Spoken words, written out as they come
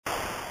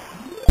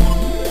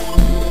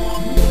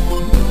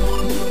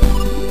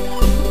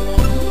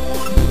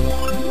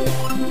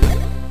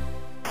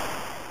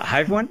Hi,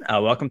 everyone.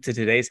 Welcome to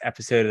today's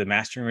episode of the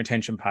Mastering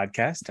Retention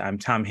Podcast. I'm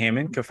Tom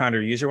Hammond, co-founder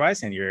of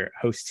UserWise, and your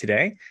host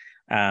today.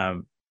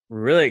 We're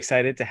really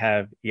excited to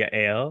have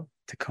Yael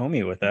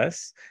Takomi with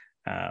us.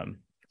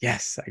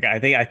 Yes, I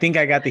think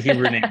I got the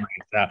Hebrew name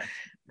right.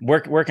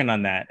 So working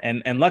on that,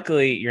 and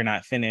luckily you're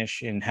not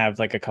Finnish and have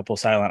like a couple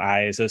silent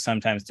I's. Those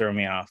sometimes throw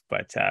me off,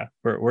 but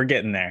we're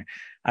getting there.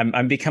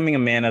 I'm becoming a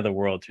man of the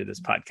world through this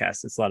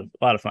podcast. It's a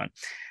lot of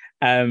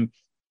fun.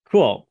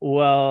 Cool.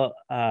 Well,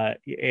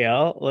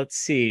 Yael, let's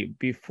see.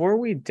 Before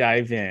we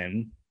dive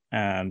in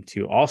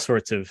to all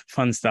sorts of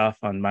fun stuff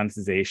on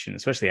monetization,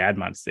 especially ad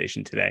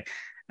monetization today,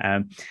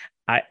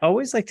 I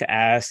always like to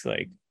ask,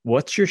 like,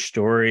 what's your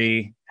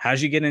story? How'd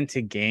you get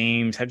into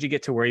games? How'd you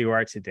get to where you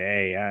are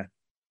today?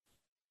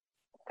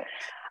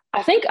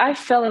 I think I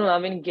fell in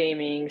love in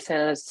gaming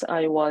since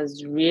I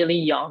was really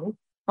young,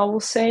 I will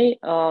say.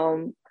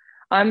 I'm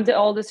the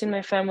oldest in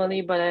my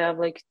family, but I have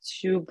like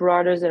two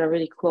brothers that are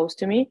really close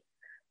to me.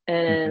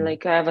 And Mhm.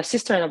 like I have a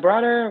sister and a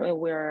brother, and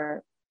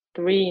we're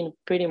three and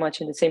pretty much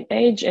in the same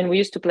age, and we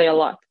used to play a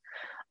lot.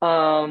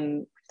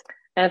 Um,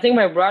 and I think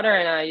my brother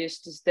and I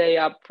used to stay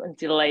up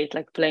until late,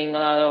 like playing a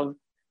lot of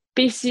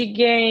PC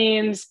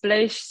games,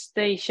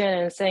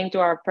 PlayStation, and saying to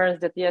our parents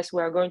that yes,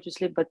 we are going to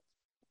sleep, but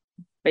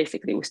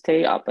basically we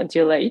stay up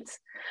until late.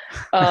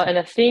 And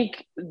I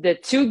think the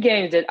two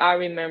games that I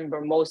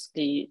remember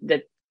mostly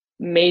that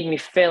made me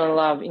fall in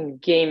love in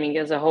gaming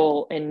as a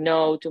whole and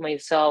know to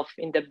myself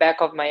in the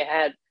back of my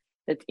head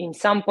that in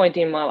some point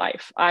in my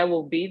life I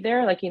will be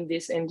there, like in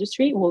this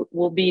industry,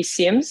 will be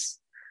Sims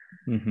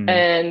Mhm.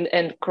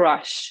 and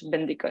Crash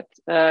Bandicoot.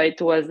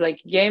 It was like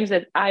games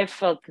that I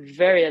felt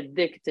very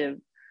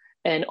addictive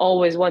and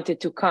always wanted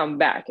to come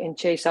back and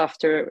chase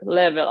after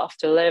level,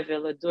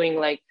 doing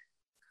like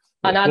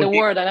What, another what, ga-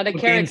 word, another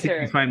what games did you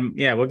character. find?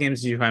 Yeah, what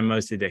games did you find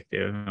most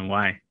addictive, and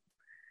why?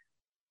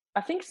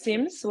 I think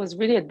Sims was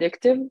really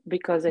addictive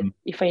because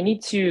if I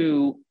need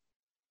to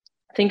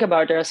think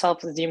about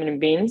ourselves as human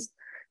beings,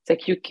 it's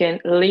like you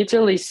can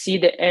literally see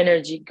the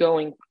energy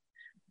going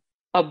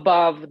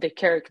above the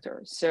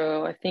character.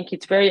 So I think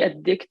it's very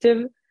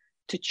addictive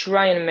to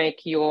try and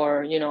make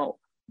your,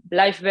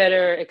 life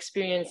better,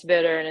 experience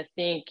better. And I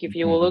think if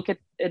you will Mhm. look at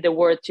the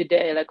word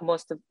today, like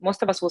most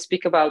of us will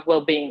speak about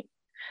well-being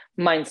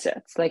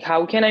mindsets. Like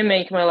how can I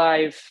make my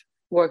life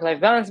work-life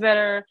balance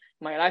better,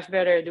 my life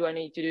better? Do I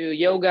need to do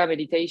yoga,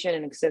 meditation,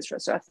 and etc.?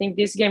 So I think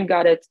this game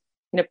got it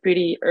in a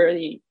pretty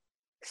early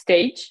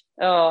stage.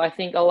 I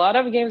think a lot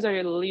of games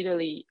are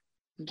literally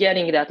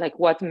getting that, like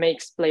what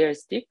makes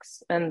players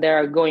ticks, and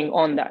they're going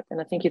on that. And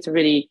I think it's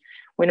really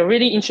when a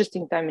really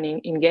interesting time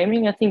in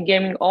gaming. I think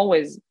gaming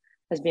always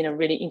has been a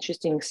really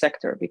interesting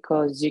sector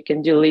because you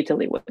can do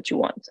literally what you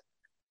want.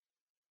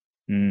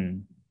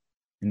 Mm,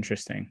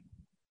 interesting.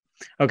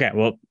 Okay,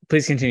 well,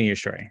 please continue your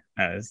story.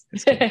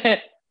 It's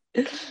good.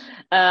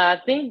 I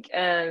think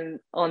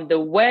on the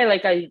way,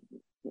 like I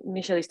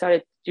initially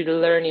started to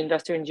learn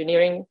industrial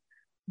engineering,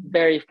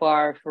 very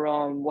far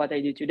from what I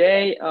do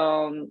today.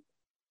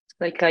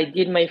 Like I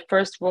did my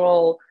first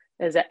role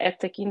as a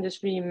tech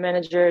industry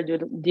manager,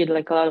 did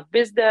like a lot of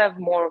biz dev,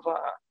 more of a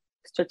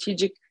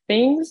strategic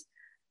things.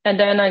 And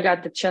then I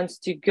got the chance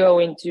to go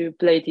into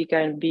Playtika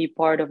and be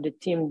part of the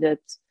team that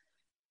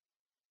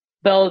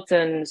built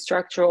and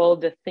structure all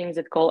the things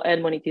that call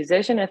ad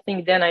monetization. I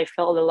think then I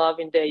fell in love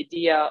in the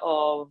idea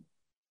of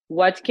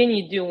what can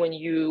you do when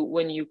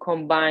you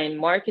combine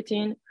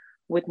marketing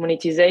with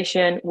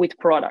monetization with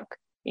product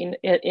in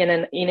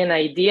an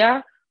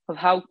idea of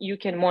how you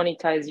can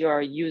monetize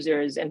your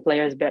users and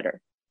players better.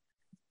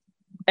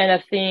 And I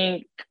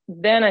think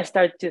then I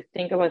started to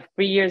think about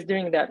 3 years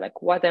doing that,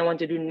 like what I want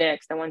to do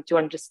next. I want to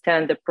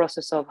understand the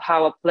process of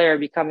how a player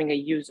becoming a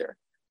user.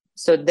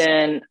 So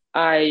then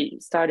I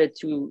started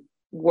to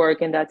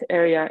work in that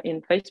area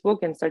in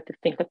Facebook and start to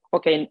think like,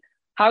 okay,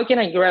 how can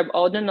I grab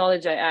all the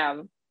knowledge I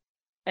have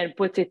and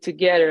put it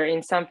together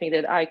in something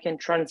that I can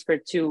transfer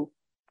to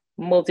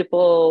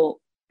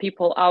multiple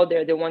people out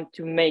there that want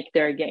to make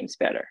their games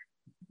better.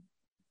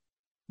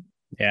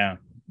 Yeah.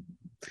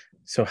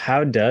 So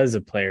how does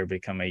a player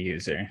become a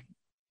user?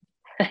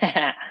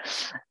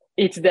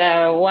 It's the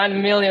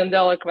 $1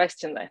 million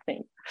question, I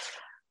think.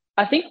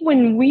 I think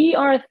when we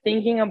are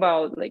thinking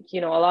about, like, a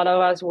lot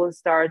of us will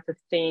start to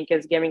think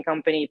as gaming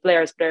company,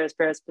 players, players,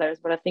 players, players.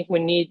 But I think we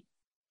need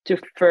to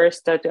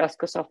first start to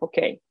ask ourselves,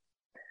 okay,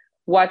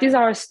 what is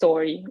our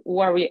story? Who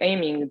are we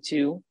aiming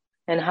to?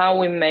 And how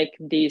we make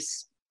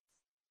this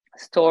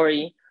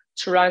story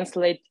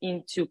translate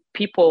into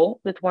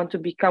people that want to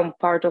become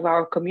part of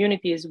our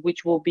communities,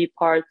 which will be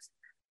part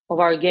of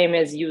our game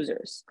as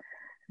users.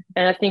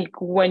 And I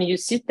think when you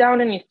sit down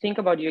and you think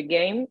about your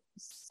game,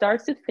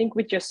 start to think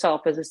with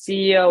yourself as a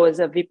CEO, as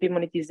a VP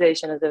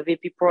monetization, as a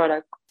VP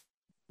product,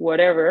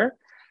 whatever.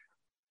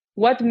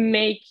 What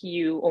make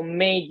you or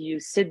made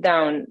you sit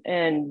down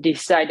and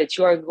decide that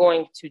you are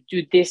going to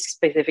do this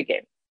specific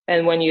game?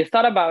 And when you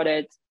thought about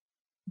it,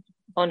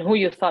 on who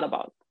you thought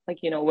about. Like,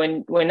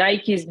 when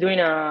Nike is doing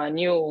a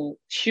new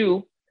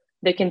shoe,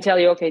 they can tell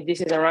you, okay,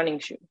 this is a running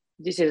shoe.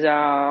 This is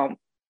a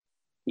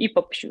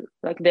EPUB shoot.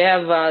 Like they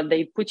have,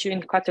 they put you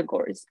in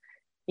categories.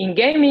 In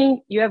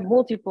gaming, you have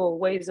multiple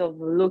ways of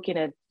looking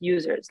at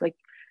users. Like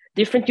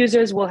different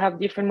users will have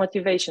different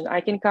motivation.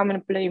 I can come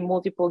and play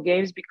multiple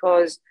games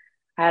because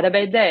I had a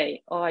bad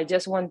day, or I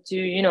just want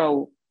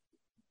to,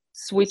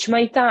 switch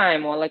my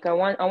time, or like I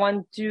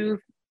want to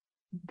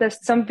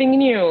test something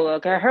new.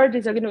 Like I heard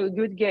it's a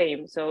good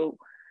game. So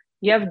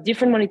you have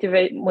different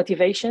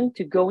motivation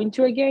to go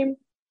into a game.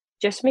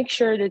 Just make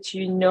sure that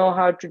you know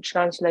how to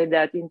translate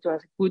that into a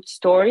good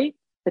story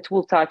that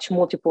will touch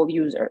multiple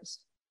users.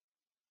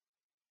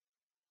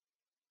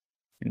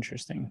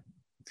 Interesting.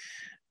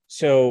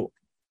 So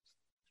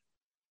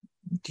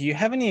do you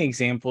have any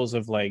examples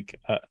of like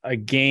a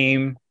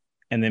game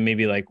and then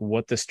maybe like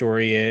what the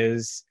story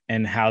is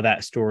and how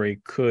that story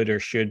could or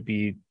should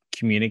be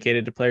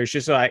communicated to players?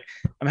 Just so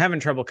I'm having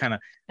trouble kind of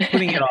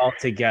putting it all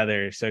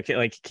together. So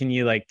can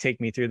you like take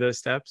me through those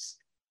steps?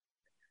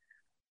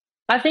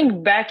 I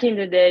think back in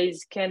the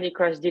days, Candy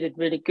Crush did it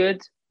really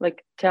good,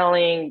 like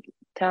telling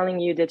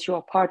you that you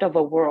are part of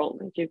a world.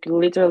 Like you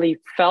literally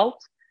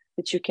felt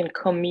that you can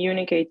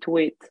communicate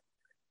with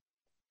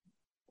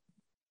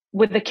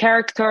the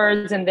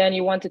characters, and then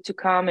you wanted to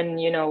come and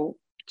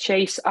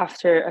chase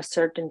after a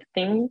certain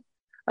thing.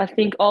 I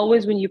think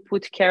always when you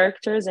put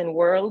characters and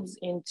worlds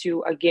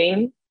into a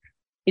game,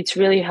 it's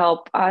really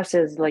helped us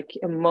as like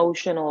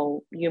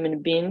emotional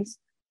human beings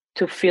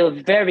to feel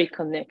very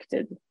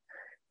connected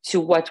to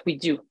what we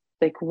do.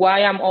 Like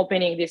why I'm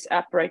opening this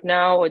app right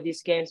now or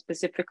this game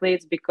specifically,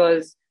 it's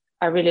because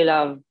I really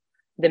love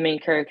the main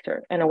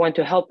character and I want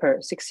to help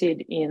her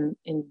succeed in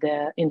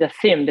the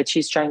theme that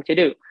she's trying to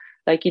do.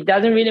 Like it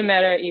doesn't really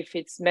matter if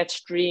it's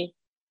match 3,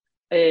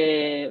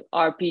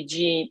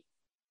 RPG,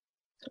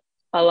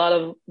 a lot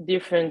of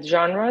different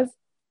genres.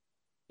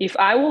 If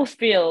I will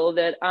feel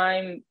that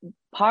I'm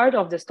part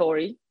of the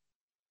story,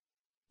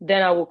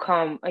 then I will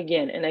come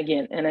again and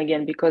again and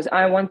again because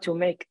I want to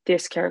make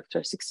this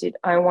character succeed.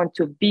 I want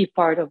to be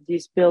part of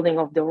this building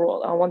of the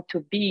world. I want to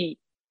be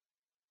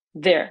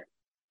there.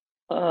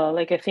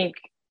 Like I think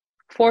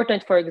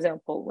Fortnite, for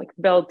example, like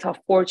built a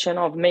fortune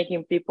of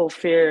making people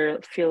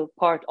feel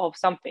part of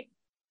something,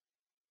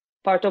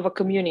 part of a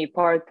community,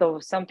 part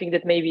of something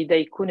that maybe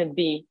they couldn't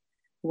be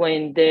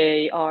when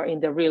they are in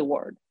the real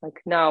world.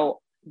 Like now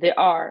they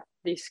are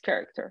this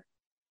character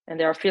and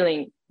they are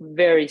feeling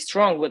very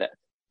strong with it.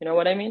 You know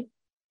what I mean?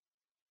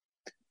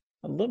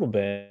 A little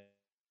bit.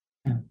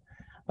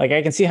 Like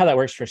I can see how that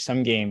works for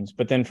some games,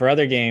 but then for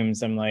other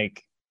games, I'm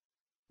like,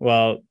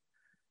 well,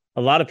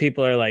 a lot of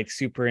people are like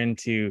super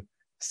into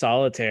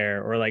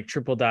solitaire or like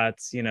Triple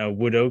Dot's,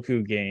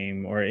 Woodoku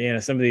game or,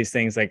 some of these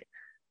things. Like,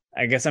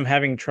 I guess I'm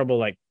having trouble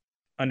like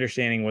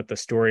understanding what the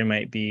story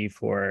might be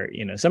for,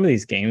 some of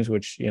these games,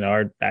 which,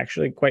 are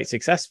actually quite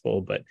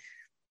successful, but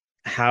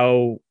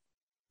how,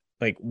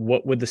 like,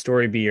 what would the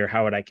story be or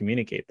how would I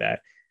communicate that?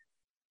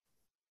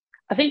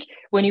 I think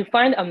when you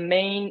find a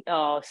main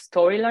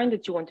storyline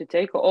that you want to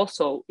take,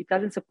 also, it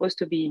doesn't supposed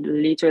to be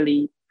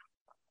literally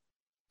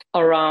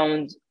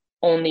around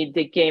only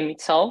the game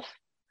itself,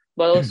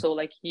 but also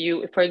like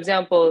you, for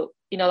example,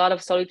 in a lot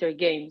of solitaire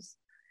games,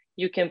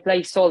 you can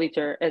play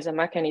solitaire as a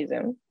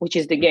mechanism, which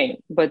is the game,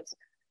 but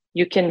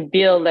you can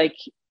build like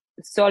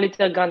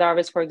solitaire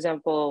Gandharvest, for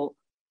example.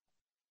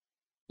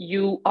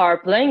 You are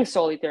playing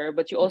solitaire,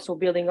 but you're also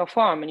building a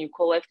farm and you're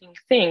collecting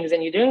things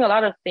and you're doing a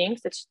lot of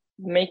things that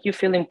make you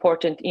feel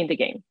important in the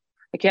game.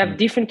 Like you have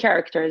different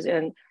characters,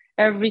 and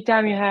every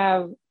time you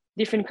have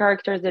different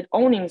characters that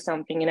owning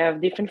something and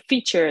have different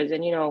features,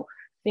 and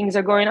things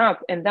are going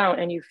up and down,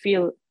 and you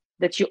feel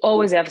that you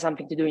always have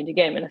something to do in the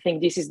game. And I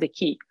think this is the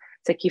key.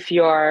 It's like if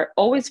you are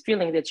always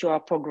feeling that you are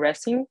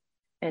progressing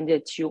and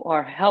that you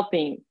are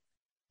helping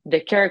the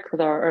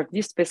character of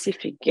this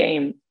specific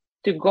game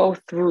to go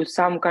through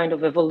some kind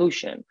of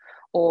evolution,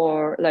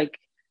 or like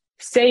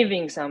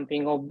saving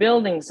something or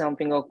building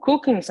something or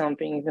cooking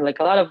something, like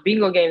a lot of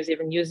bingo games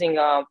even using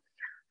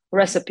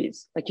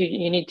recipes. Like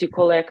you need to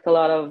collect a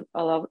lot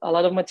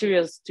of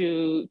materials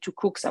to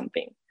cook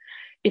something.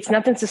 It's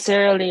not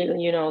necessarily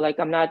like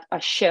I'm not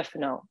a chef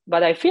now,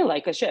 but I feel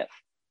like a chef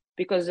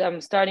because I'm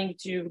starting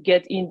to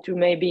get into,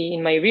 maybe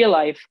in my real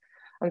life,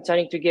 I'm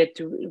starting to get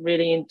to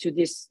really into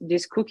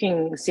this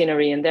cooking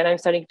scenery, and then I'm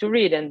starting to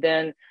read, and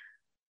then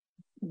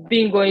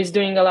bingo is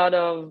doing a lot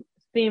of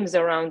themes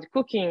around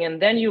cooking,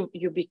 and then you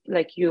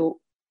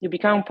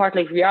become part,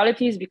 like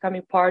reality is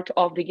becoming part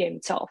of the game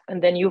itself,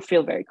 and then you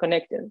feel very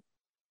connected.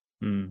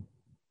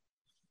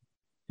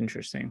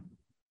 Interesting.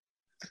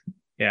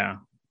 Yeah,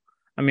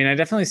 I mean, I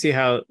definitely see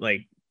how,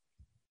 like,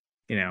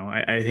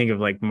 I think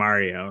of like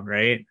Mario,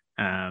 right?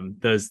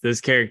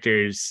 Those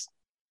characters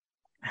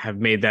have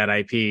made that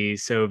IP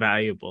so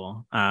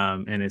valuable,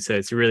 and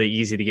it's really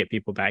easy to get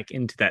people back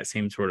into that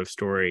same sort of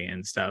story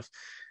and stuff.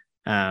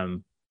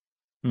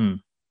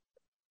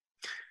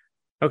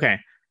 Okay.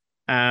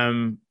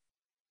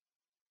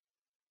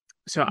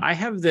 So I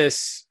have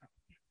this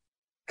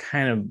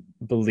kind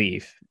of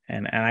belief,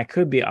 and I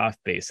could be off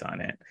base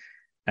on it.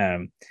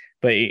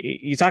 But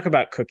you talk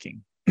about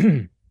cooking.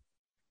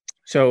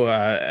 So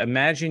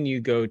imagine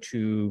you go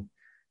to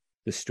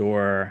the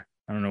store.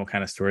 I don't know what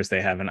kind of stores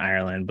they have in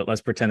Ireland, but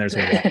let's pretend there's a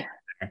Walmart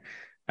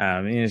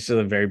there. It's just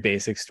a very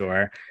basic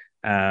store.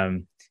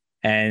 Um,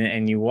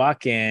 and you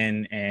walk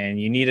in and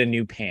you need a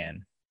new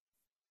pan.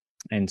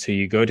 And so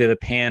you go to the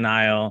pan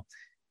aisle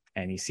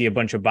and you see a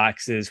bunch of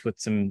boxes with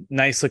some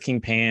nice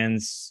looking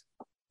pans.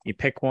 You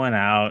pick one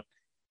out,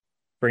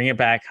 bring it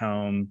back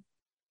home,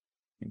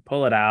 you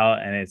pull it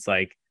out, and it's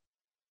like,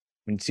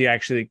 when you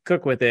actually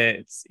cook with it,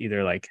 it's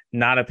either like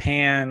not a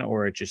pan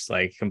or it just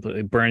like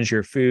completely burns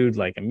your food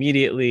like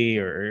immediately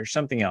or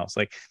something else.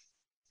 Like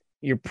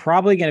you're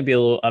probably going to be a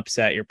little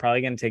upset. You're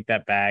probably going to take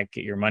that back,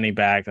 get your money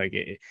back. Like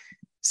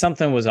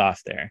something was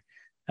off there.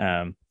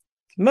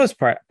 Most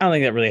part, I don't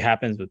think that really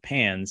happens with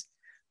pans.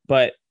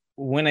 But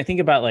when I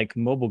think about like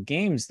mobile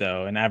games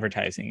though, and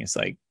advertising, it's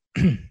like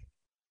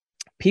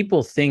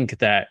people think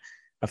that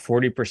a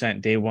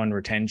 40% day one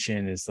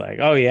retention is like,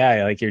 oh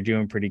yeah, like you're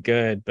doing pretty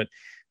good. But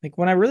like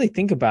when I really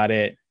think about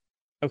it,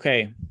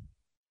 okay,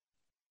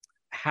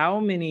 how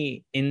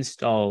many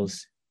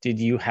installs did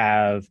you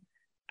have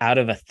out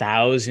of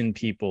 1,000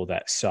 people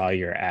that saw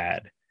your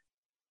ad?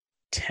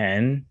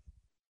 10,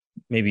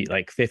 maybe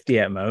like 50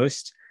 at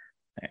most.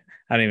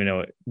 I don't even know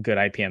what good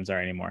IPMs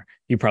are anymore.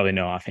 You probably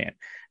know offhand.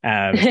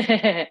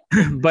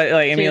 But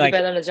like, I mean, like,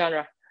 depend on the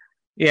genre.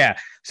 Yeah.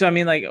 So, I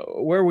mean, like,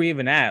 where are we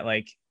even at?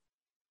 Like,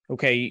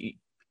 okay,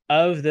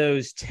 of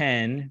those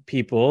 10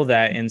 people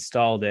that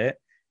installed it,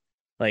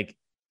 like,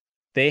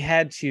 they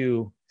had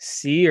to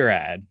see your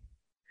ad,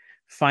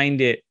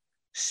 find it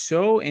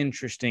so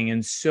interesting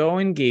and so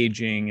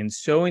engaging and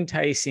so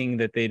enticing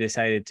that they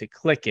decided to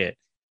click it,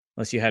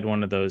 unless you had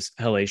one of those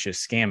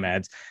hellacious scam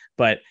ads.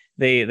 But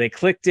they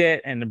clicked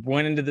it and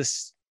went into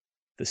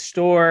the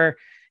store,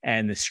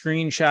 and the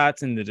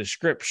screenshots and the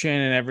description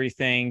and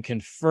everything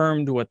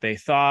confirmed what they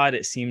thought.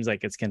 It seems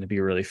like it's going to be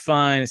really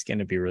fun. It's going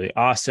to be really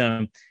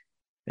awesome.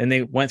 And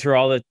they went through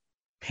all the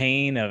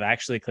pain of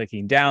actually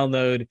clicking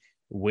download,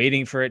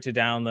 waiting for it to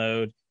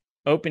download,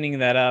 opening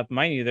that up.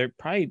 Mind you, they're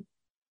probably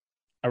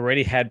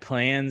already had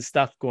plans,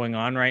 stuff going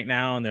on right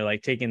now, and they're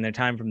like taking their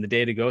time from the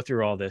day to go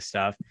through all this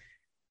stuff.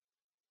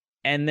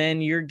 And then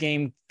your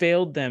game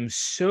failed them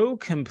so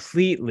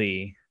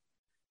completely.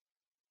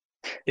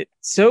 It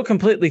so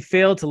completely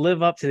failed to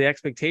live up to the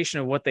expectation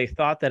of what they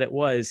thought that it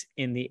was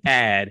in the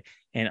ad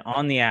and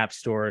on the app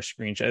store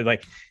screenshot.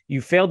 Like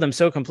you failed them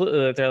so completely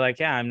that they're like,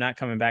 yeah, I'm not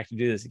coming back to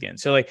do this again.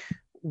 So like,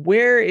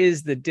 where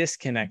is the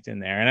disconnect in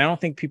there? And I don't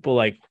think people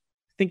like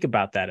think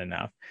about that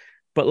enough.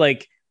 But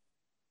like,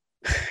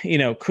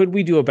 could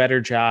we do a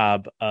better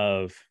job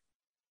of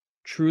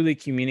truly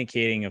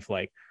communicating of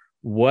like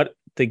what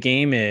the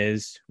game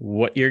is,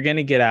 what you're going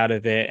to get out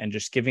of it, and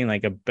just giving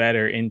like a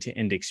better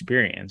end-to-end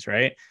experience,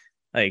 right?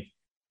 Like,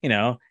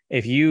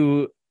 if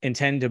you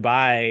intend to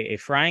buy a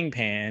frying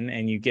pan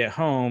and you get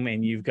home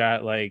and you've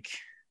got like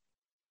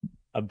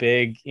a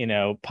big,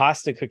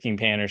 pasta cooking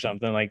pan or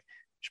something, like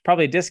there's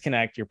probably a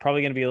disconnect. You're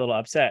probably going to be a little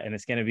upset and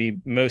it's going to be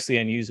mostly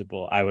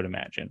unusable, I would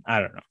imagine. I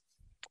don't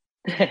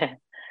know.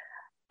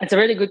 It's a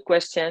really good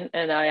question.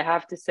 And I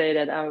have to say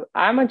that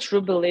I'm a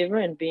true believer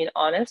in being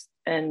honest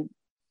and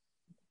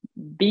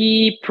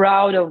be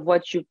proud of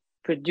what you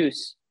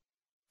produce.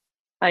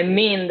 I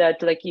mean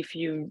that, like, if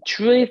you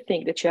truly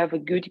think that you have a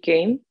good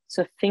game,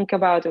 so think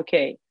about,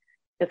 okay,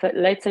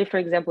 let's say, for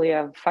example, you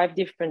have 5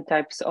 different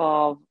types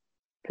of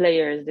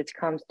players that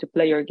comes to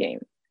play your game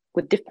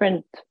with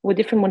different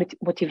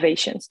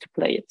motivations to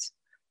play it.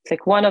 It's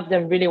like one of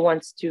them really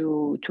wants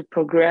to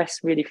progress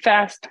really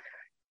fast.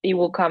 It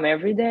will come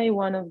every day.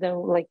 One of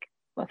them, like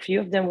a few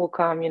of them will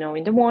come,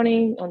 in the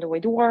morning on the way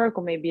to work,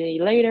 or maybe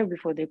later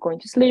before they're going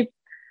to sleep.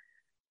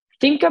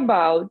 Think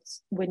about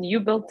when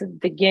you built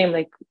the game,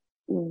 like,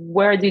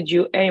 where did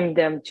you aim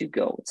them to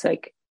go? It's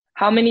like,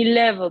 how many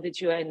level did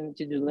you aim them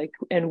to do? Like,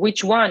 and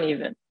which one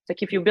even? It's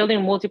like if you're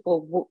building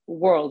multiple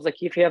worlds,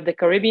 like if you have the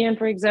Caribbean,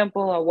 for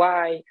example,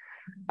 Hawaii,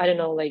 I don't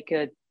know, like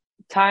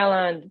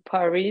Thailand,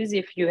 Paris,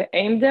 if you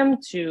aim them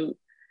to,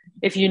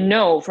 if you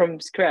know from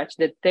scratch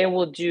that they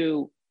will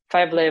do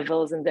 5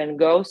 levels and then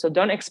go, so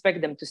don't expect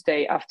them to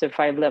stay after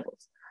 5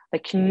 levels.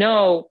 Like,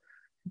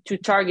 to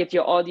target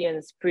your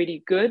audience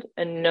pretty good,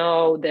 and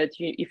know that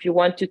if you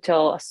want to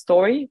tell a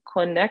story,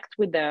 connect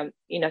with them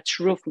in a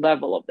truth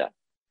level of that.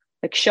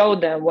 Like, show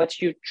them what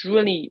you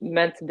truly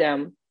meant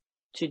them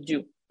to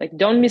do. Like,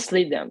 don't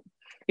mislead them.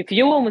 If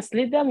you will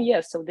mislead them,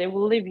 yes, so they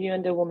will leave you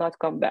and they will not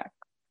come back.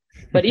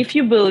 But if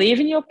you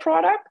believe in your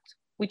product,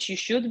 which you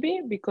should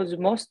be, because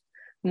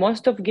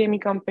most of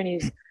gaming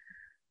companies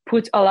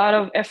put a lot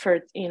of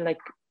effort in, like,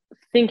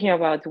 thinking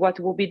about what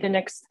will be the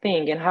next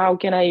thing and how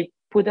can I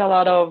put a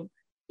lot of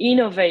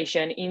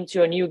innovation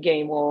into a new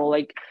game, or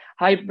like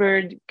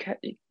hybrid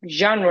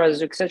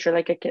genres, etc.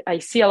 Like, I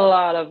see a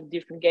lot of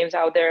different games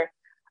out there.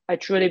 I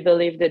truly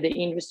believe that the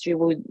industry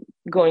will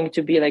going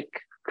to be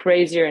like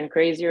crazier and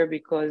crazier,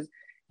 because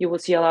you will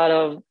see a lot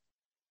of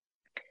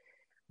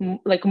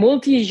like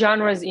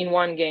multi-genres in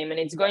one game, and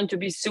it's going to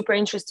be super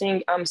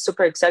interesting. I'm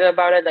super excited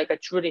about it. Like I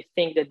truly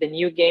think that the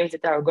new games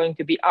that are going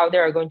to be out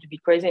there are going to be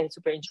crazy and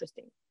super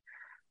interesting.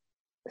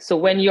 So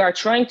when you are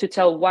trying to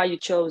tell why you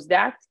chose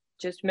that,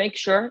 just make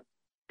sure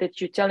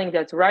that you're telling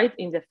that right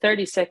in the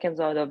 30 seconds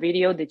of the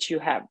video that you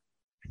have.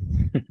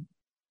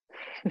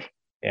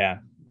 Yeah,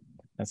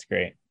 that's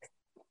great.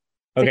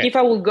 Okay. Like if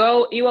I will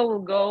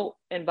go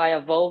and buy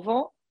a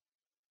Volvo,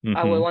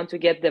 I will want to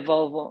get the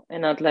Volvo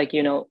and not like,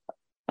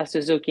 a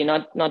Suzuki,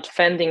 not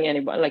offending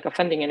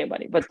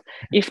anybody. But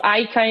if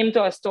I came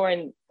to a store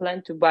and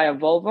plan to buy a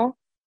Volvo,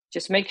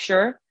 just make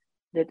sure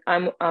that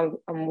I'm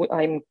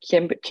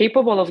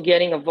capable of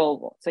getting a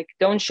Volvo. It's like,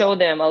 don't show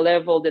them a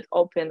level that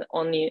open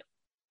only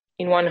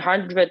in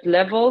 100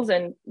 levels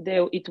and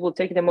it will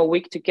take them a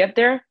week to get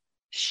there.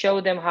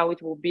 Show them how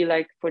it will be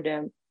like for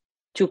them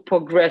to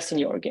progress in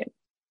your game.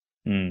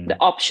 The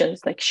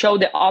options, like show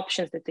the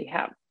options that they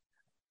have.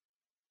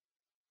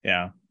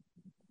 Yeah.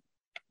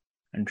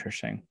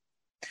 Interesting.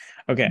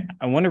 Okay.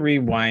 I want to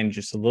rewind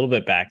just a little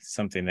bit back to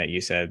something that you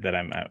said that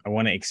I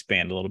want to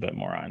expand a little bit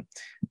more on.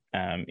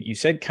 You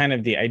said kind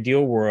of the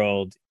ideal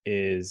world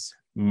is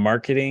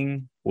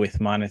marketing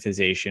with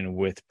monetization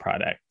with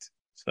product.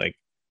 So like,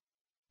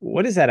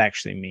 what does that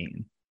actually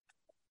mean?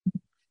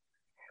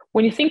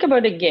 When you think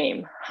about a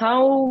game,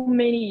 how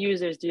many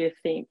users do you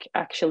think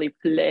actually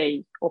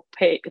play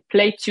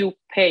to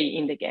pay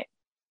in the game?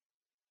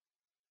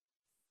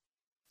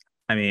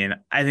 I mean,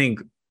 I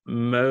think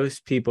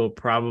most people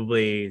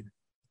probably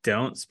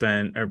don't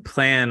spend or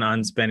plan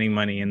on spending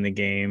money in the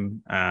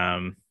game.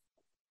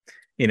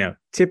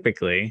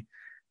 Typically,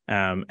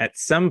 at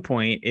some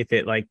point, if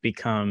it like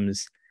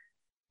becomes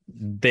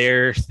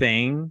their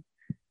thing,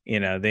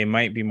 they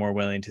might be more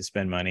willing to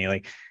spend money.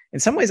 Like in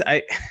some ways,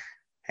 I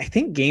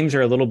think games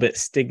are a little bit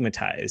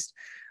stigmatized.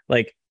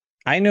 Like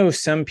I know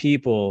some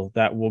people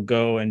that will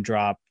go and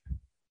drop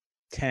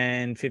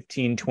 $10,000,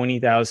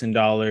 $15,000,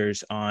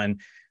 $20,000 on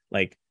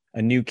like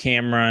a new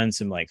camera and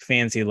some like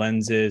fancy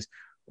lenses,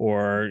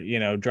 or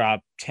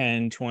drop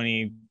 $10,000,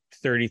 $20,000,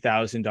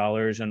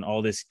 $30,000 on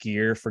all this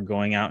gear for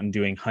going out and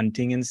doing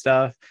hunting and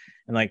stuff,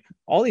 and like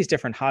all these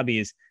different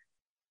hobbies.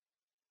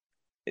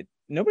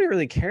 Nobody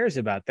really cares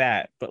about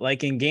that. But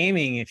like in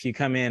gaming, if you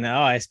come in,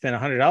 I spent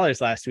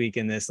 $100 last week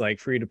in this like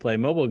free to play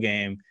mobile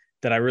game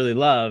that I really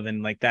love,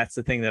 and like that's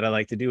the thing that I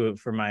like to do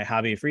for my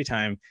hobby free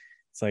time.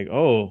 It's like,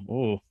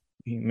 oh,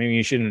 maybe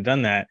you shouldn't have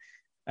done that.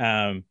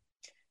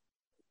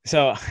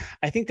 So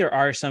I think there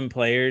are some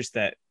players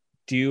that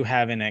do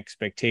have an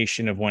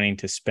expectation of wanting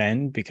to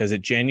spend because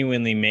it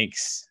genuinely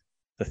makes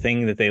the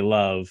thing that they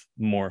love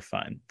more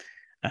fun.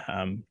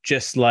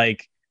 Just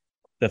like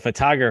the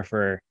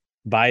photographer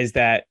buys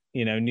that,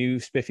 new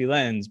spiffy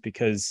lens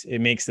because it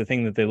makes the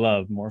thing that they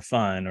love more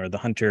fun, or the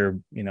hunter,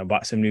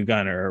 bought some new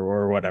gun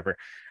or whatever.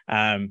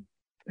 So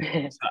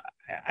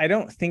I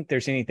don't think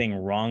there's anything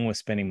wrong with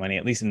spending money,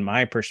 at least in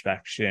my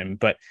perspective,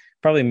 but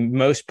probably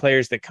most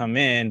players that come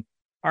in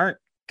aren't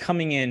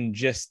coming in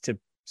just to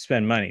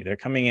spend money. They're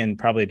coming in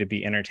probably to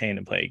be entertained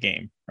and play a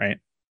game, right?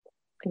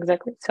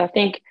 Exactly. So I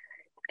think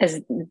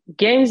as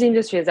games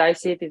industry, as I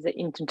see it, is the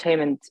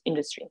entertainment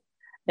industry.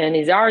 And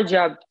it's our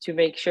job to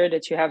make sure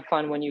that you have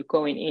fun when you're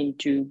going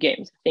into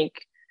games. I think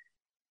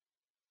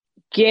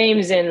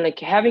games and like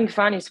having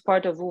fun is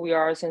part of who we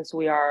are since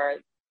we are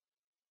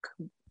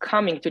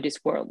coming to this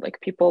world.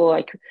 Like people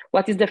like,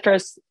 what is the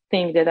first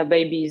thing that a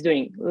baby is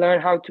doing?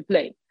 Learn how to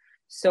play.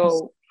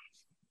 So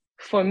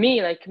for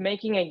me, like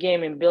making a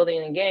game and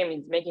building a game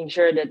is making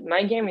sure that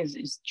my game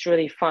is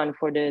truly fun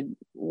for the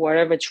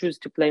whatever choose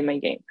to play my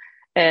game.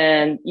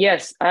 And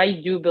yes, I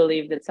do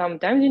believe that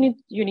sometimes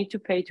you need to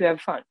pay to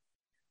have fun,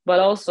 but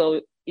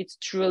also it's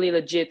truly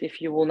legit if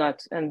you will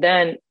not. And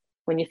then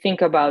when you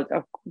think about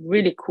a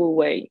really cool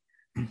way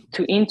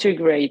to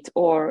integrate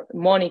or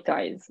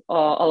monetize a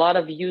lot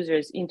of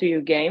users into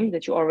your game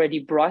that you already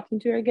brought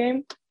into your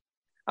game,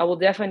 I will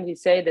definitely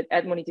say that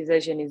ad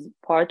monetization is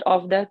part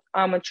of that.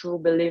 I'm a true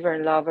believer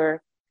and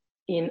lover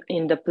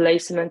in the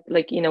placement,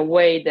 like in a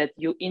way that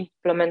you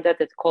implement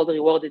that's called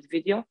rewarded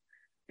video,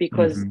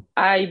 because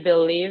I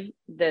believe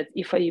that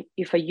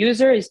if a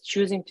user is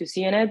choosing to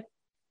see an ad,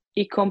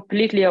 he's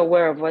completely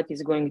aware of what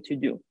he's going to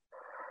do.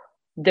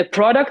 The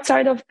product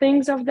side of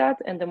things of that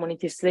and the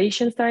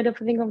monetization side of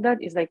things of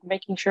that is like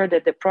making sure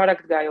that the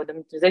product guy or the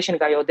monetization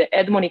guy or the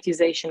ad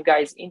monetization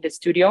guys in the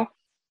studio,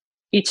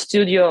 each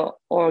studio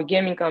or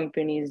gaming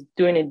company is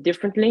doing it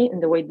differently in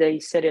the way they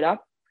set it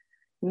up,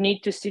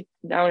 need to sit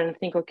down and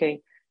think,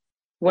 okay,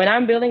 when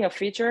I'm building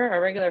a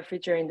regular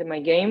feature into my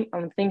game,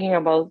 I'm thinking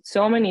about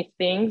so many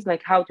things,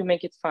 like how to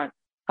make it fun,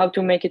 how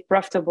to make it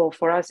profitable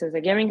for us as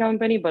a gaming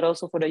company, but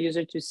also for the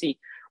user to see,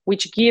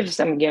 which gifts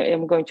I'm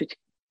going to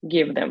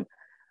give them,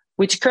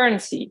 which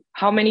currency,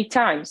 how many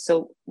times.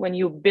 So when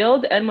you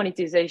build ad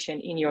monetization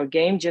in your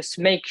game, just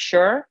make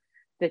sure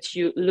that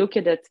you look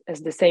at it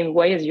as the same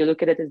way as you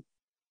look at it as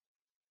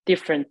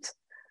different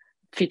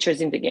features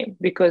in the game,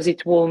 because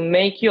it will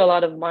make you a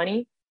lot of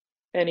money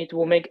and it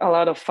will make a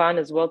lot of fun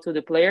as well to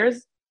the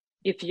players.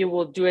 if you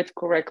will do it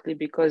correctly.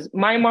 Because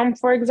my mom,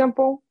 for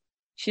example,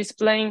 she's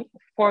playing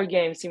 4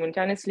 games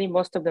simultaneously.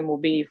 Most of them will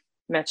be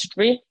match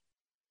 3.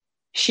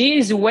 She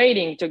is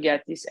waiting to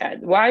get this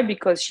ad. Why?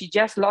 Because she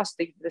just lost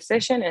the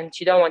session and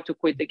she don't want to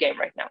quit the game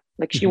right now.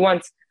 Like she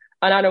wants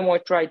another more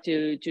try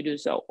to do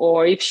so.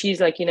 Or if she's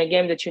like in a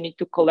game that you need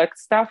to collect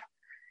stuff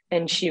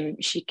and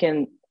she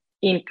can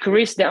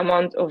increase the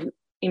amount of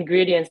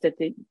ingredients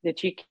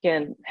that you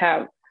can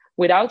have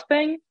without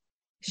paying,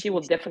 she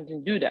will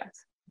definitely do that.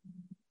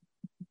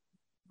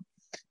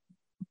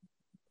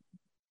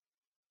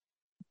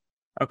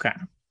 Okay.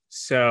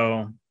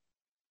 So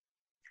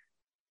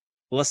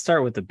let's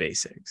start with the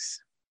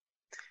basics.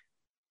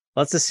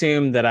 Let's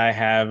assume that I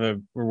have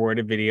a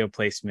rewarded video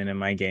placement in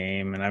my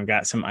game and I've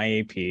got some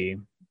IAP.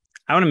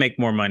 I want to make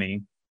more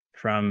money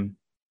from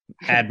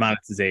ad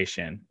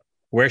monetization.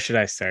 Where should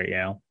I start,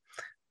 Yael?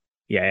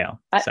 Yael,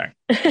 sorry.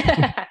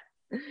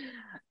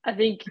 I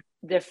think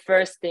the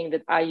first thing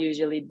that I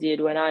usually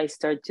did when I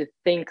start to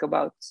think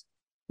about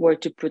where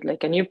to put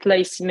like a new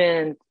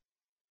placement,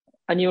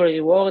 a new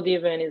reward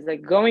even, is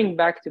like going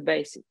back to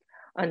basic.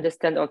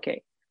 Understand,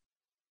 okay,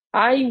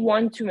 I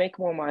want to make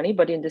more money,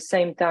 but in the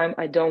same time,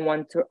 I don't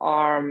want to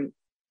harm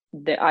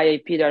the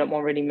IAP that I'm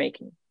already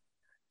making.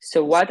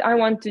 So what I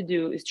want to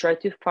do is try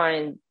to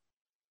find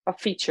a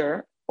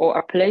feature or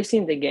a place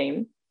in the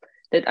game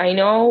that I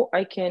know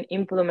I can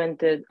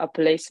implement a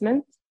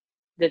placement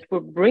that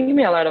will bring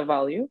me a lot of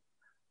value.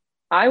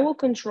 I will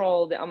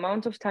control the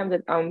amount of time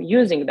that I'm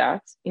using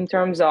that in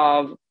terms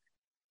of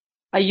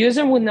a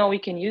user will know we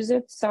can use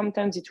it.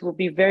 Sometimes it will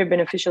be very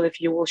beneficial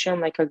if you will show them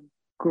like a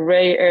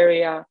gray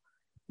area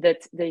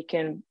that they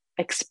can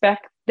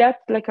expect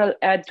that like an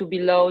ad to be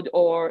low,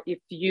 or if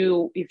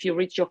you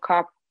reach your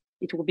cap,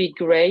 it will be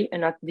gray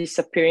and not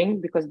disappearing,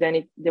 because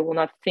then they will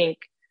not think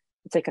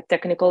it's like a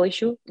technical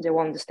issue. They will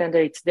understand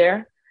that it's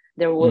there.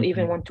 They will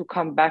even want to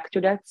come back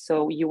to that.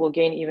 So you will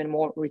gain even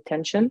more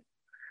retention.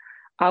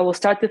 I will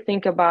start to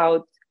think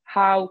about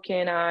how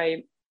can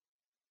I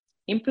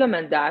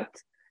implement that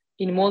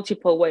in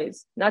multiple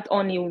ways, not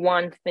only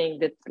one thing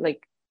that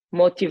like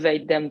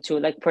motivate them to,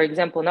 like, for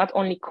example, not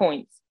only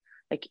coins.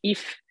 Like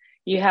if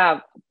you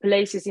have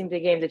places in the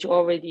game that you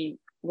already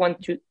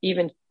want to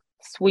even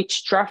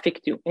switch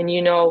traffic to, and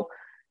you know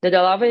that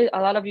a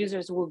lot of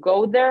users will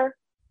go there,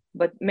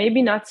 but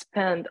maybe not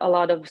spend a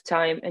lot of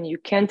time, and you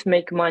can't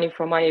make money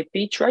from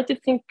IAP, try to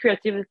think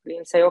creatively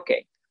and say,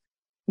 okay,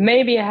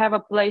 maybe I have a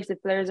place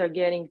that players are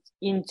getting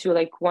into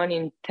like 1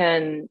 in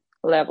 10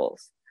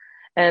 levels.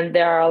 And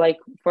they are like,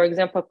 for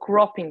example,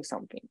 cropping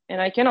something.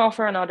 And I can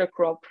offer another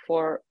crop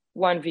for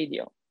 1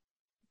 video.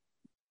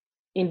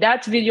 In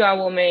that video, I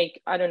will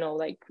make, I don't know,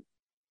 like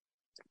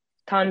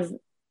tons,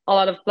 a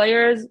lot of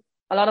players,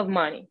 a lot of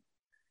money.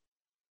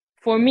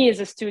 For me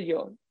as a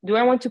studio, do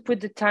I want to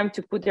put the time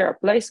to put their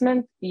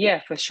placement?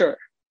 Yeah, for sure.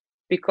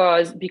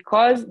 Because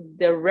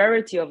the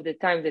rarity of the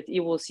time that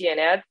you will see an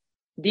ad,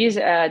 this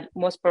ad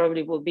most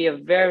probably will be a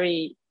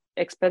very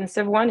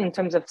expensive one in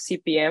terms of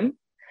CPM.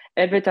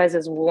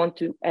 Advertisers will want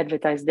to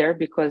advertise there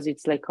because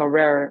it's like a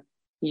rare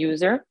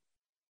user.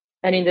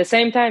 And in the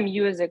same time,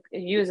 you as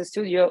a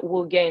studio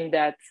will gain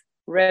that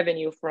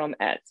revenue from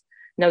ads.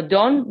 Now,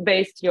 don't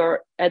base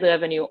your ad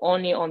revenue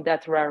only on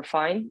that rare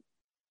find.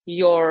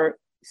 Your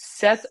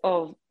set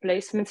of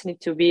placements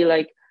need to be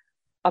like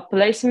a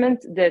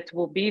placement that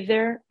will be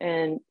there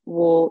and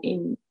will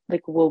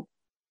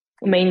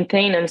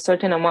maintain a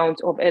certain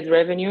amount of ad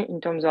revenue in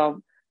terms of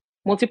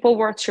multiple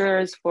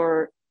watchers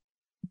for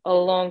a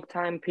long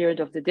time period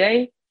of the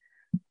day.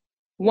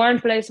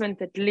 One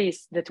placement at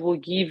least that will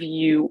give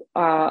you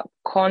a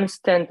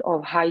constant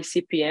of high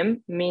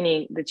CPM,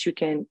 meaning that you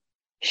can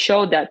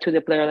show that to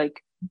the player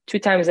like 2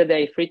 times a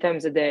day, 3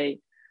 times a day,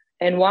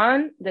 and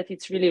one that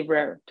it's really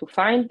rare to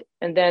find,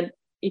 and then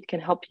it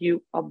can help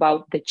you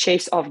about the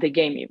chase of the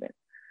game even.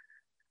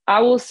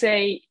 I will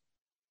say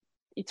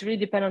it really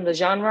depends on the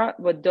genre,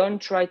 but don't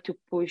try to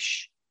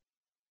push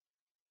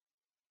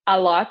a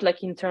lot,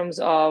 like in terms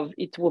of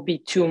it will be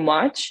too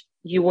much.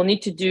 You will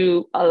need to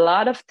do a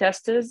lot of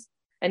tests.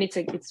 And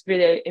it's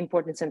really an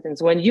important sentence.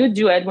 When you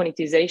do ad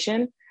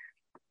monetization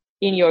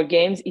in your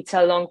games, it's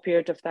a long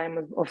period of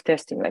time of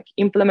testing, like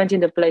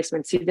implementing the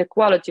placement, see the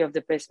quality of the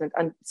placement,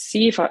 and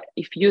see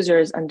if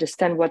users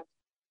understand what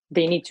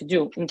they need to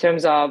do in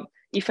terms of,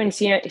 if I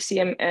see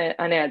an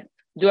ad,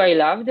 do I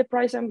love the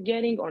price I'm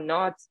getting or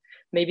not?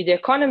 Maybe the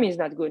economy is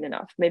not good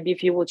enough. Maybe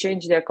if you will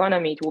change the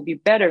economy, it will be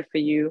better for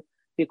you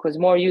because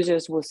more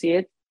users will see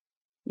it.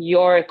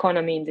 Your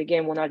economy in the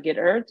game will not get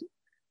hurt.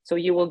 So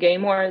you will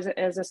gain more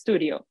as a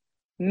studio.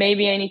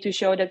 Maybe I need to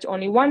show that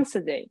only once a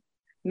day.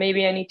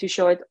 Maybe I need to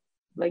show it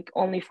like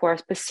only for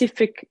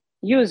specific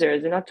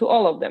users and not to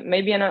all of them.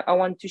 Maybe I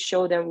want to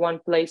show them one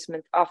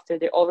placement after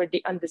they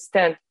already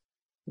understand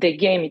the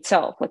game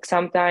itself. Like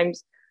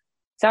sometimes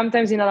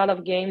in a lot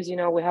of games,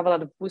 we have a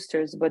lot of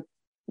boosters, but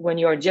when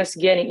you're just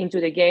getting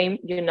into the game,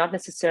 you not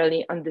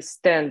necessarily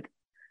understand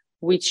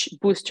which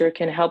booster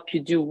can help you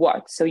do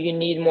what. So you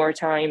need more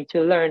time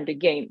to learn the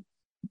game.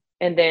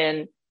 And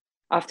then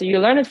after you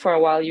learn it for a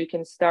while, you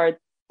can start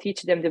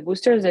teach them the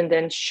boosters and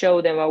then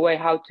show them a way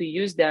how to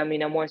use them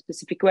in a more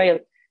specific way,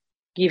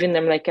 giving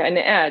them like an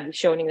ad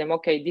showing them,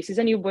 okay, this is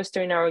a new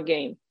booster in our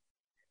game,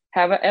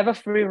 have a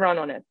free run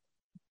on it,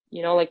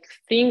 like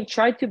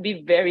try to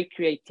be very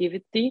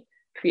creatively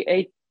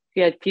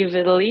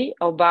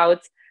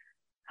about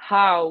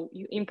how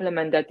you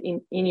implement that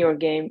in your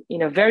game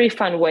in a very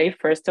fun way,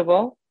 first of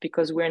all,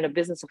 because we're in the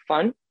business of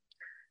fun.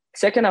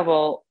 Second of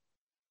all,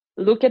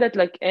 look at it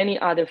like any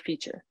other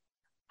feature,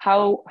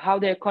 how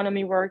the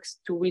economy works,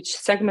 to which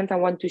segment I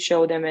want to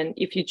show them. And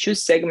if you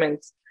choose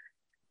segments,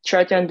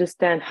 try to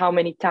understand how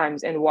many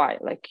times and why.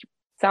 Like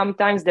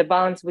sometimes the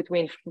balance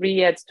between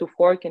 3 ads to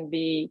 4 can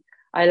be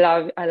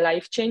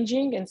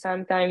life-changing, and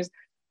sometimes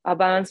a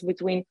balance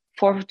between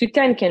 4 to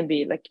 10 can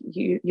be like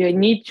you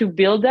need to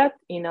build that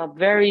in a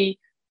very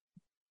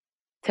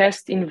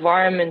test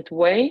environment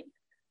way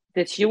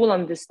that you will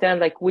understand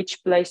like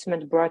which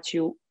placement brought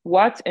you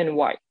what and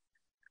why.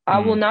 I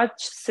will not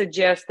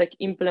suggest like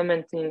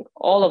implementing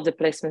all of the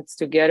placements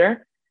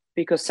together,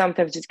 because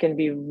sometimes it can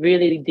be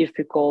really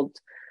difficult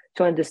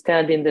to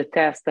understand in the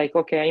test. Like,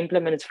 okay, I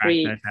implemented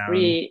three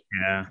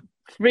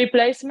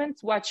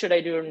placements. What should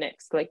I do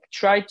next? Like,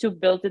 try to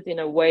build it in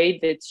a way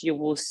that you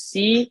will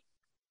see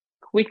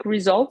quick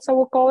results, I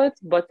will call it,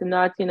 but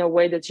not in a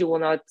way that you will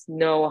not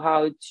know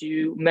how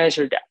to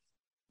measure that,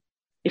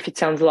 if it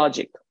sounds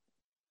logical.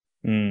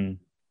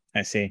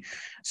 I see.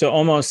 So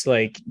almost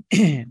like,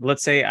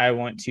 let's say I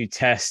want to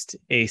test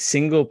a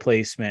single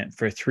placement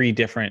for 3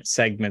 different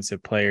segments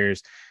of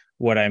players.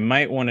 What I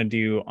might want to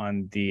do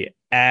on the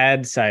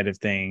ad side of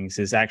things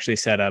is actually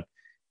set up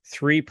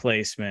 3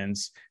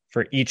 placements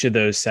for each of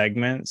those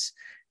segments,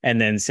 and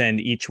then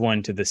send each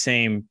one to the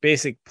same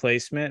basic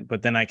placement.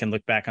 But then I can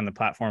look back on the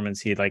platform and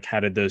see like, how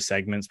did those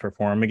segments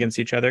perform against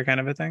each other, kind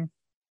of a thing?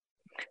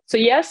 So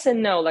yes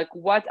and no. Like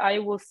what I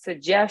will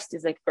suggest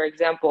is like, for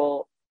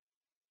example,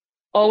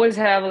 always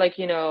have like,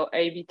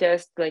 A/B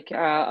test, like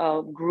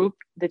a group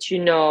that,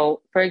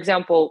 for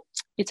example,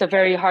 it's a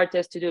very hard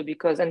test to do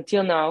because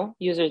until now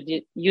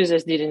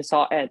users didn't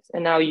saw ads,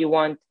 and now you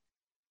want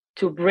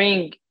to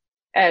bring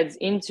ads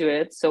into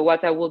it. So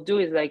what I will do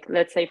is like,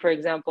 let's say, for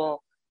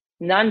example,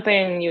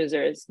 non-paying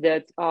users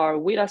that are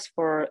with us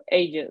for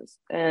ages,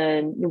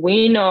 and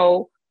we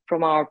know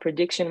from our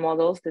prediction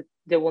models that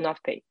they will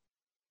not pay.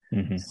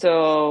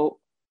 So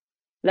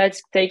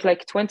let's take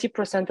like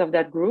 20% of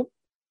that group,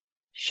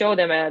 show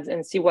them ads,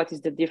 and see what is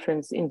the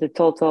difference in the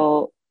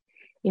total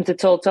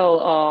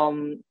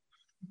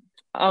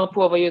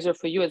output of a user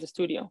for you as a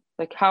studio.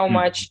 Like how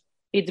much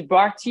it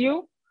brought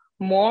you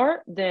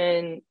more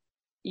than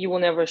you will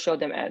never show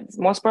them ads,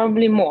 most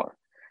probably more.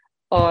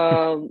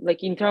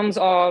 Like in terms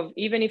of,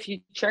 even if you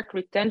check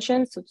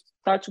retention, so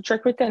start to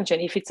track retention.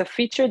 If it's a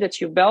feature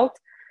that you built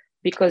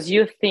because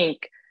you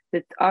think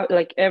that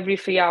like every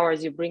 3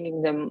 hours you're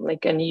bringing them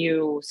like a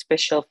new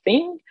special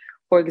thing.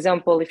 For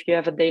example, if you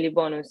have a daily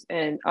bonus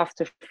and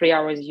after 3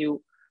 hours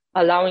you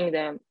allowing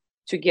them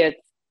to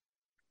get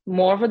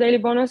more of a daily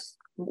bonus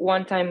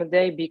 1 time a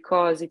day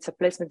because it's a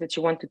placement that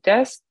you want to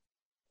test.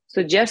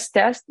 So just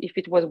test if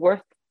it was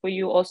worth for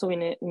you, also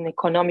in an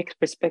economic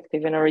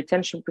perspective and a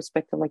retention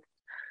perspective. Like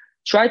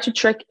try to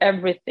track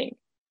everything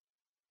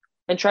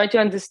and try to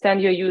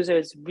understand your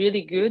users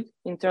really good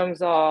in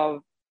terms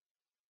of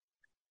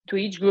to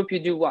each group you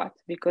do what,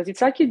 because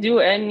it's like you do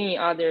any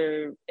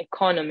other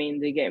economy in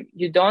the game.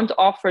 You don't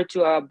offer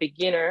to a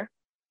beginner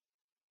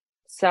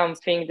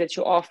something that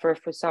you offer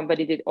for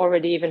somebody that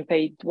already even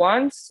paid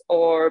once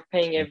or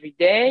paying every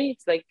day.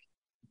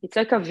 It's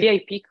like a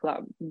VIP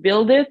club.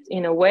 Build it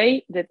in a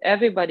way that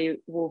everybody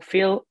will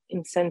feel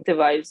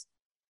incentivized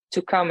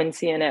to come and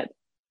see an ad.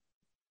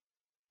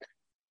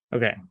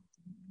 Okay.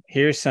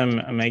 I'm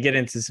going to get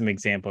into some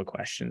example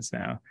questions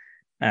now.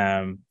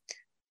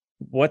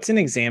 What's an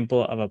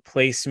example of a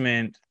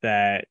placement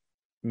that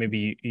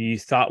maybe you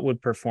thought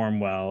would perform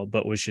well,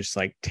 but was just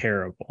like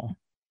terrible?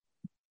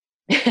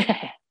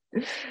 I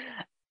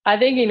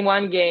think in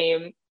one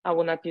game, I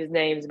will not use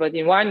names, but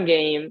in one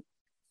game,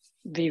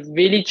 we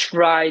really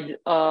tried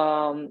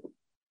to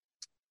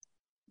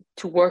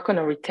work on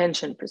a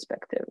retention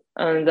perspective.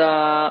 And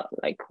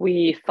like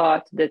we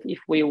thought that if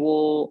we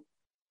will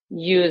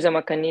use a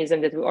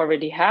mechanism that we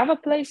already have a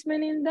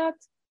placement in that,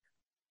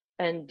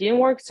 and didn't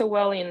work so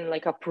well in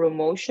like a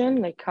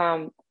promotion, like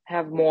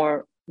have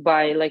more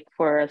by like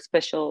for a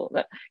special,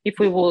 if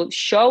we will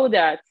show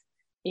that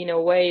in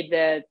a way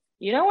that,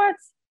 you know what,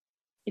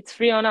 it's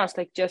free on us,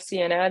 like just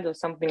see an ad or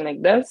something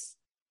like this,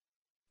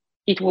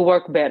 it will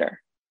work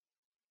better.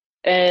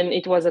 And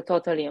it was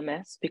totally a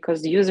mess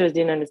because the users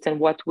didn't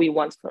understand what we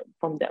want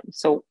from them.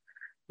 So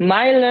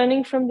my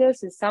learning from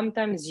this is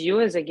sometimes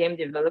you as a game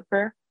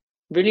developer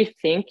really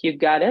think you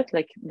got it,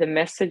 like the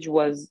message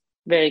was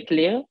very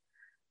clear.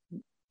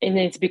 And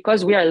it's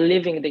because we are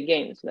living the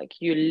games. Like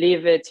you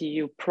live it,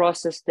 you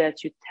process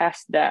that, you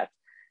test that,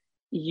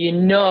 you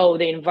know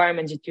the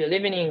environment that you're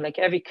living in. Like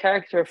every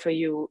character for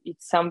you,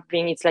 it's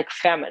like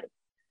family.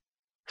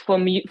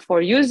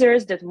 For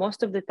users that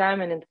most of the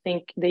time, and I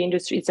think the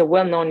industry, it's a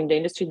well-known in the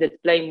industry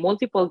that play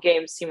multiple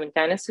games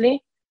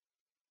simultaneously,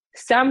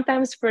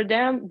 sometimes for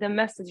them, the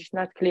message is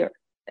not clear.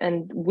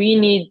 And we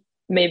need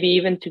maybe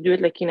even to do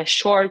it like in a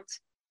short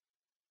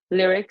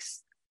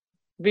lyrics,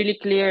 really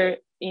clear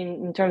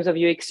in terms of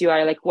UX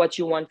UI, like what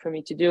you want for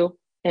me to do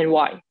and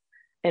why.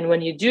 And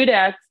when you do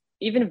that,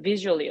 even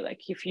visually,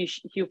 like if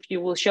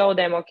you will show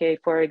them, okay,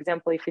 for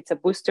example, if it's a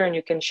booster and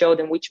you can show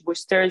them which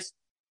boosters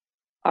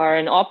are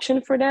an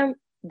option for them,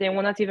 they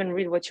will not even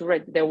read what you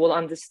read. They will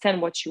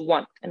understand what you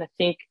want. And I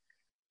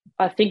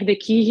think the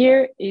key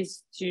here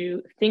is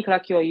to think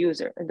like you're a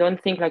user and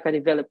don't think like a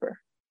developer.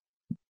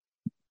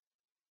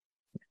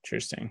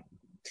 Interesting.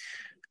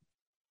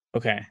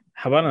 Okay.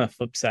 How about on the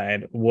flip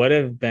side? What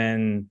have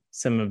been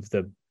some of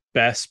the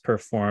best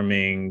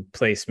performing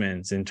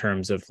placements in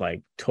terms of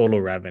like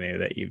total revenue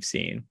that you've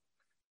seen?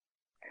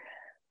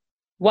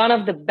 One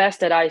of the best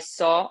that I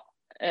saw,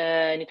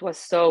 and it was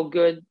so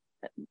good.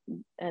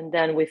 And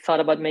then we thought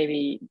about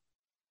maybe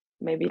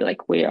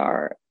like we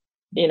are,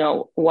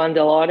 won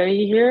the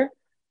lottery here,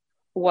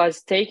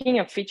 was taking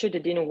a feature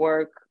that didn't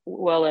work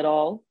well at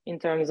all in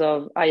terms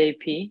of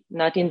IAP,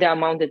 not in the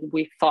amount that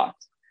we thought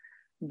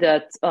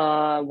that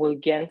we'll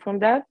gain from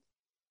that.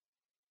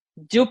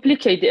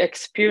 Duplicate the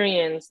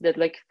experience that,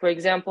 like, for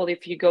example,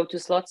 if you go to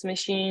slots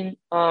machine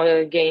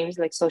games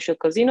like social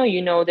casino,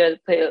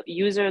 that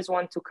users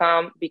want to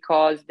come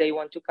because they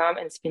want to come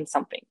and spin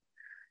something.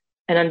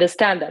 And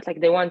understand that, like,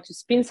 they want to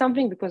spin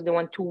something because they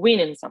want to win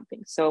in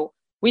something. So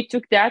we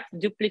took that,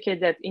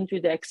 duplicate that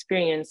into the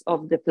experience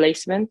of the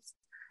placements,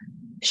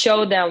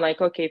 show them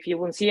like, okay, if you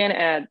will see an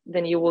ad,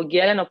 then you will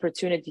get an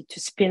opportunity to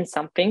spin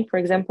something, for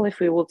example, if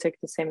we will take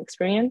the same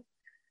experience.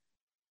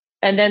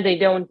 And then they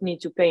don't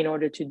need to pay in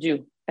order to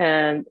do.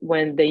 And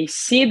when they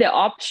see the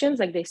options,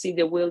 like they see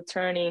the wheel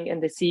turning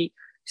and they see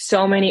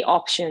so many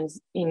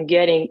options in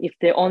getting, if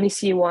they only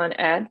see one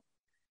ad,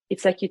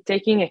 it's like you're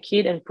taking a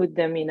kid and put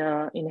them in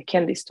a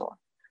candy store.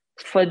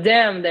 For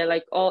them, they're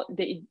like,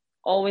 they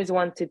always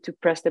wanted to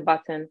press the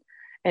button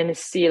and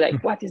see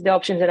like, what is the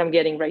options that I'm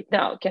getting right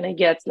now? Can I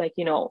get like,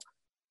 the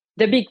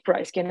big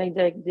prize? Can I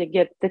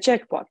get the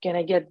jackpot? Can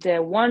I get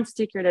the one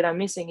sticker that I'm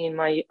missing in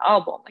my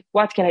album? Like,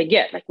 what can I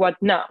get? Like, what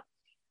now?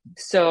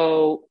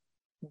 So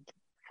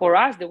for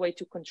us, the way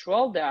to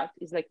control that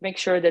is like make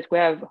sure that we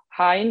have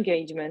high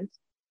engagement,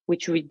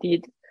 which we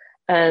did,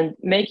 and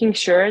making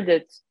sure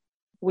that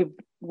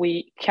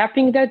we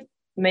capping that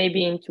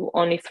maybe into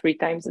only 3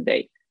 times a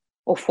day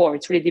or 4.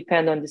 It's really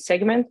depend on the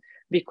segment,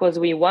 because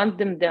we want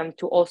them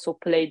to also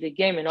play the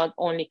game and not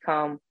only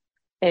come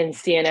and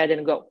see an ad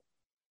and go.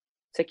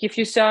 It's like if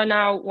you saw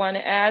now one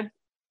ad,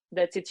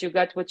 that's it, you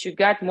got what you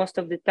got. Most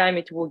of the time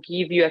it will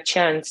give you a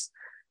chance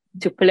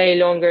to play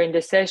longer in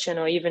the session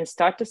or even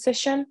start the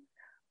session.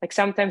 Like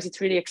sometimes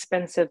it's really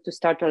expensive to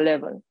start a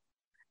level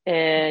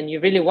and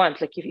you really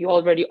want, like if you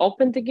already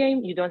opened the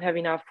game, you don't have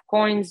enough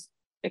coins,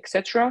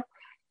 etc.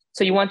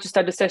 So you want to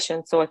start the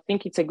session. So I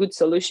think it's a good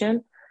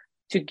solution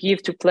to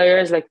give to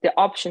players like the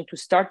option to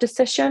start the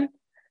session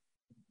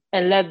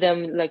and let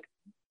them like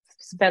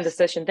spend the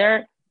session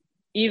there.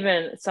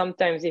 Even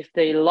sometimes if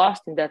they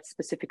lost in that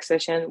specific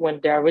session, when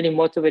they are really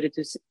motivated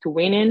to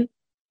win in,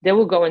 they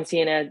will go and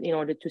see an ad in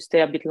order to stay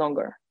a bit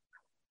longer.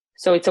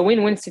 So it's a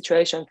win-win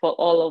situation for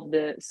all of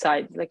the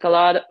sides. Like a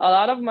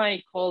lot of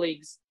my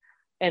colleagues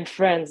and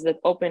friends that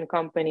open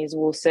companies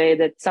will say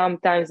that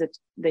sometimes that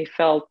they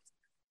felt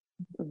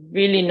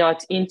really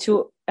not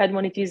into ad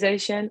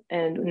monetization,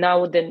 and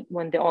now then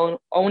when they're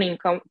owning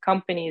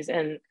companies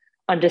and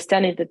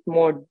understanding it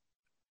more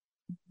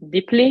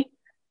deeply,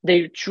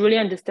 they truly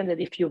understand that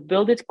if you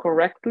build it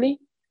correctly,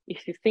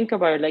 if you think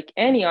about it like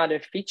any other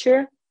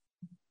feature,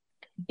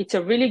 it's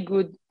a really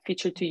good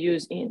feature to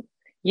use in.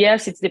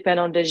 Yes, it's depend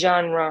on the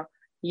genre.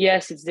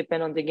 Yes, it's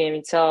depend on the game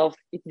itself.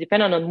 It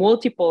depends on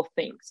multiple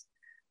things.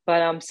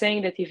 But I'm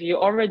saying that if you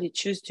already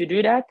choose to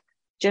do that,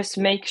 just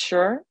make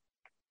sure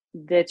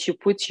that you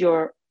put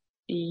your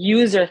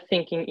user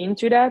thinking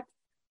into that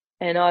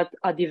and not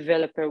a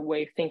developer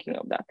way of thinking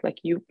of that. Like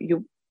you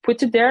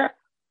put it there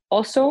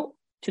also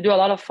to do a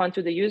lot of fun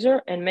to the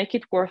user and make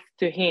it worth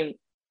to him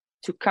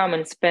to come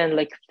and spend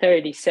like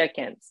 30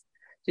 seconds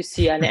to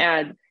see an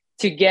ad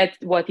to get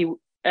what he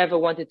ever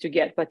wanted to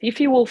get. But if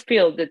he will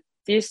feel that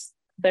this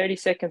 30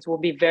 seconds will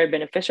be very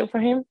beneficial for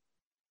him,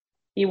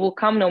 he will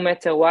come no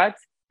matter what,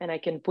 and I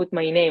can put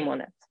my name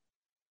on it.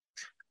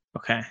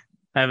 Okay.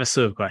 I have a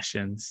slew of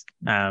questions.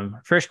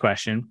 First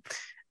question,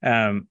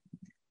 ad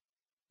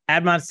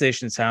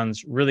monetization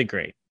sounds really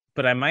great,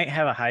 but I might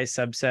have a high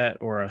subset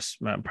or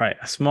probably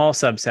a small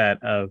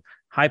subset of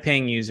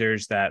high-paying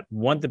users that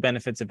want the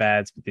benefits of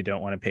ads, but they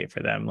don't want to pay for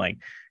them. Like,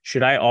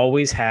 should I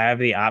always have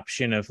the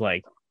option of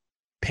like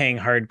paying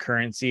hard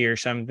currency or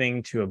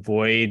something to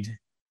avoid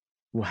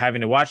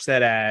having to watch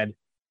that ad,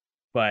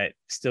 but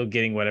still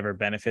getting whatever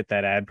benefit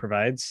that ad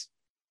provides?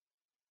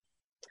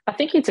 I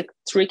think it's a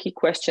tricky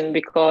question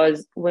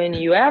because when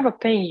you have a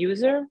paying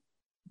user,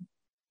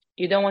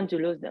 you don't want to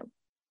lose them.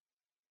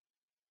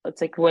 It's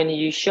like when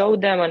you show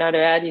them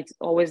another ad, it's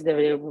always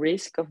the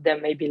risk of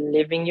them maybe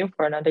leaving you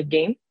for another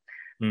game.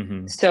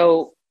 Mm-hmm.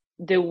 So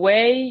the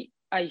way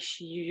I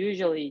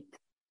usually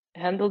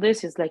handle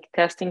this is like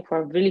testing for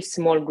a really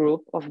small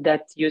group of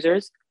that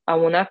users. I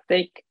will not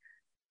take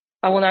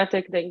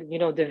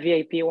the, the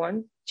VIP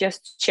one.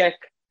 Just check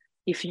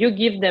if you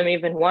give them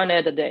even one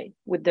ad a day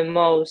with the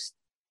most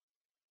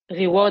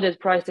rewarded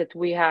price that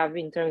we have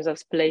in terms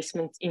of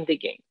placements in the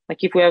game.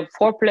 Like if we have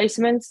 4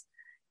 placements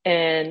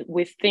and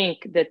we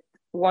think that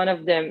one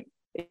of them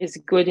is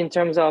good in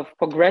terms of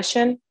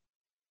progression,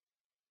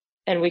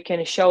 and we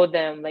can show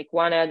them like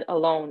one ad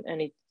alone,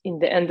 and in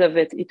the end of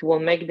it, it will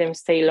make them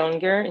stay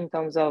longer in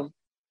terms of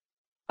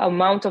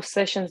amount of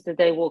sessions that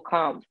they will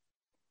come,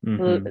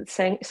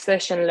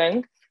 session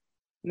length.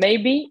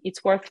 Maybe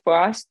it's worth for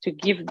us to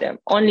give them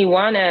only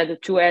 1 ad or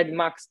 2 ad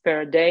max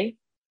per day,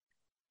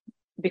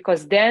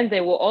 because then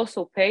they will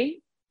also pay,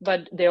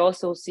 but they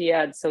also see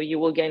ads, so you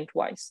will gain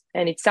twice.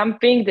 And it's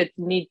something that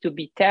need to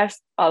be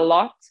tested a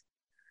lot.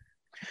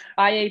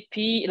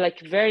 IAP, like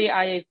very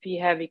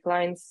IAP heavy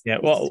clients. Yeah,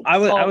 well, I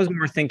was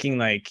more thinking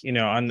like,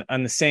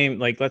 on the same,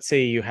 like, let's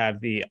say you have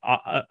the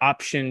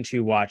option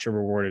to watch a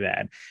rewarded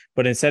ad,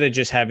 but instead of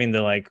just having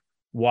the like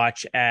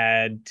watch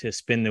ad to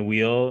spin the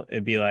wheel,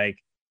 it'd be like,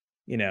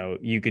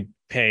 you could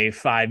pay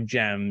 5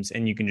 gems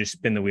and you can just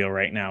spin the wheel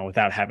right now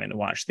without having to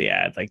watch the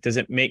ad. Like, does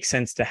it make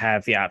sense to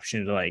have the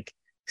option to like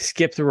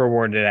skip the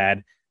rewarded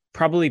ad,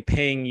 probably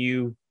paying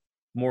you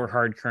more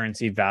hard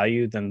currency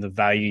value than the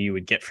value you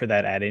would get for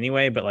that ad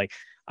anyway? But like,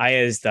 I,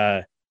 as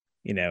the,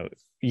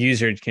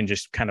 user, can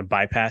just kind of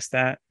bypass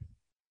that.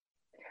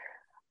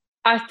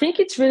 I think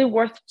it's really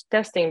worth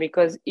testing,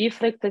 because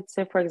if, like, let's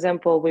say, for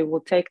example, we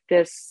will take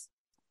these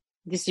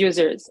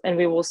users and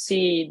we will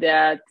see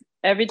that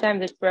every time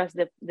they press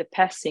the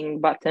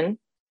passing button,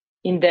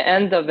 in the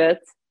end of it,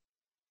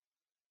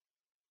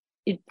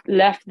 it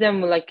left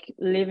them like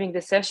leaving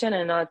the session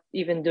and not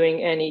even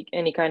doing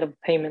any kind of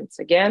payments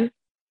again.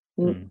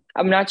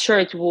 I'm not sure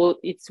it's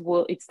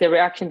the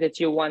reaction that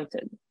you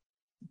wanted,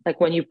 like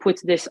when you put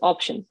these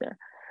options there.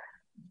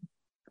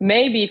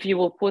 Maybe if you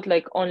will put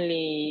like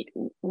only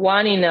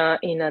 1 in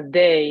a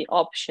day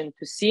option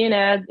to see an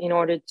ad in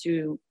order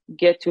to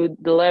get to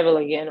the level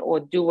again,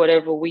 or do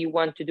whatever we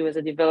want to do as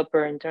a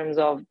developer in terms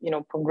of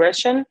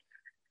progression,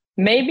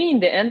 maybe in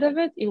the end of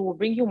it will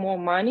bring you more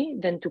money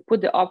than to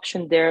put the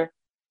option there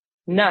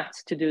not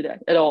to do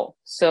that at all.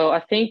 So I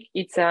think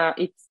it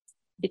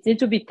needs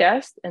to be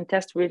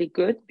tested really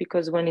good,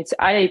 because when it's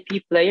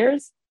IAP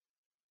players,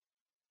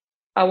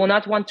 I will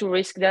not want to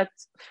risk that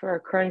for a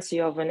currency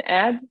of an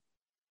ad,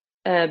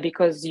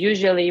 because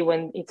usually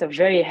when it's a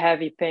very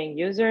heavy paying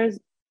users,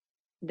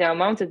 the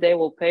amount that they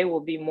will pay will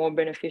be more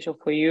beneficial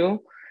for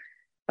you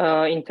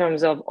in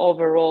terms of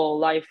overall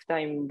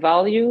lifetime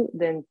value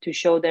than to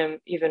show them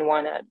even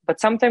 1 ad. But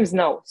sometimes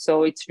no.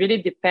 So it's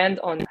really depend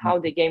on how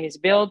the game is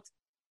built,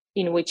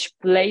 in which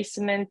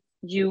placement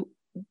you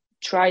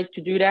try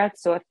to do that.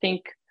 So I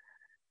think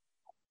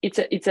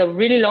it's a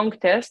really long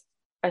test.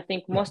 I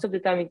think most of the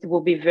time it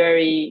will be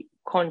very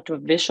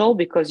controversial,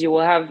 because you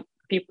will have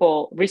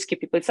risky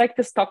people. It's like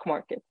the stock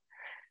market.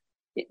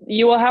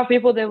 You will have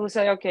people that will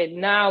say, okay,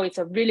 now it's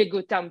a really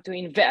good time to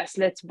invest.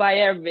 Let's buy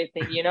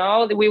everything,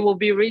 we will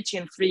be rich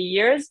in 3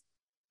 years.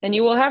 And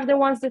you will have the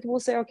ones that will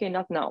say, okay,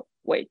 not now,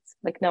 wait,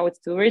 like now it's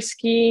too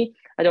risky.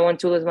 I don't want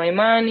to lose my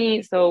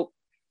money. So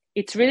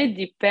it's really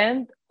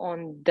depend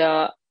on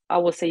the, I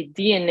will say,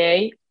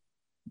 DNA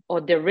or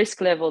the risk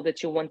level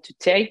that you want to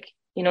take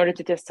in order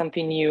to test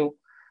something new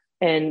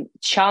and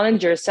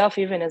challenge yourself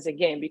even as a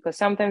game. Because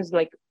sometimes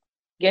like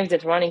games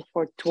that are running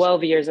for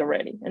 12 years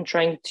already and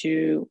trying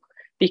to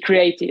be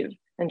creative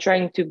and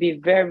trying to be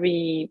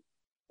very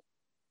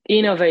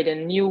innovative,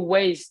 new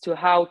ways to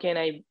how can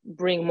I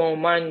bring more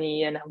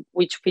money and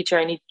which feature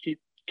I need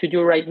to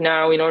do right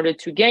now in order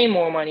to gain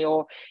more money,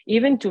 or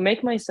even to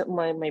make my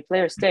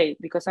players stay,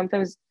 because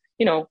sometimes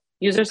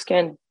users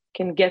can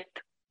get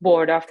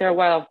bored after a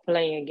while of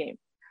playing a game.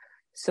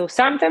 So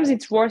sometimes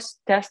it's worth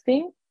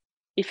testing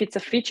if it's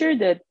a feature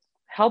that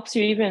helps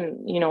you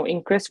even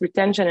increase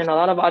retention and a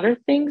lot of other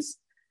things,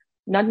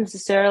 not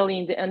necessarily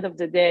in the end of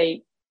the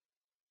day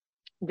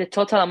the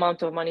total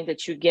amount of money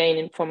that you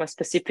gain from a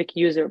specific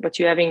user, but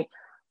you're having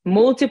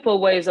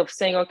multiple ways of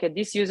saying, okay,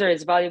 this user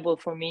is valuable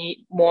for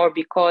me more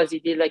because he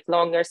did like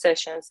longer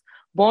sessions,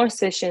 more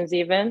sessions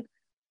even,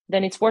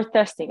 then it's worth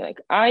testing.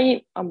 Like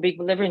I am a big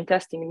believer in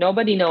testing.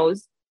 Nobody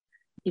knows.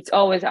 It's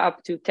always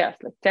up to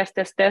test, like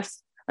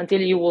test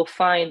until you will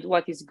find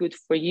what is good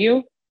for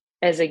you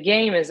as a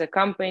game, as a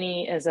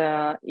company,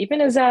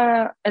 even as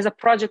a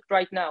project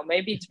right now.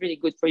 Maybe it's really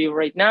good for you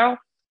right now.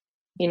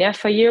 In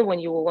half a year, when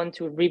you will want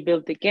to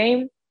rebuild the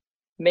game,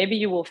 maybe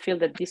you will feel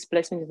that this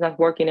placement is not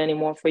working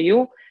anymore for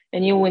you,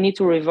 and you will need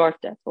to revert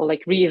that or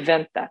like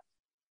reinvent that.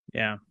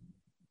 Yeah.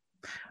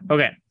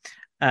 Okay.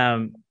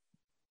 Move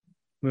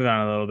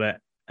on a little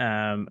bit.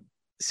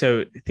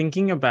 So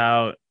thinking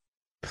about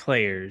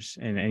players,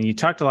 and you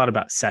talked a lot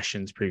about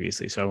sessions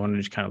previously, so I wanted to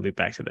just kind of loop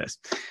back to this.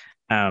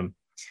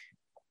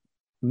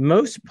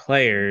 Most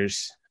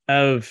players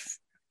of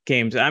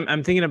games,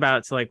 I'm thinking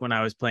about, so like when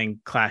I was playing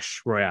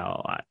Clash Royale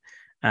a lot,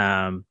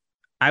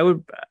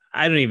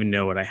 I don't even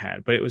know what I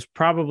had, but it was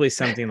probably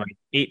something like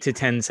 8 to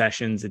 10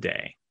 sessions a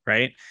day,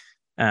 right?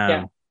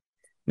 Yeah.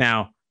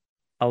 Now,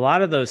 a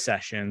lot of those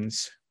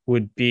sessions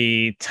would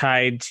be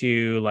tied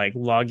to like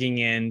logging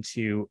in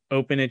to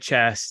open a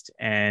chest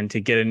and to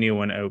get a new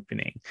one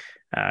opening.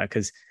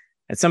 Because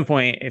at some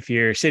point, if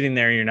you're sitting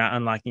there and you're not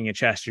unlocking a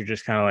chest, you're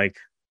just kind of like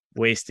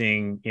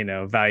wasting,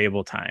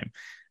 valuable time.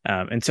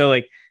 And so,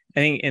 like, I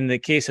think in the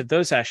case of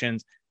those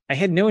sessions, I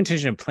had no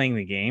intention of playing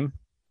the game.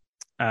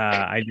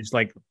 I just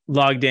like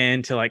logged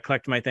in to like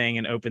collect my thing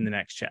and open the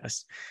next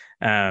chest.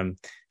 Um,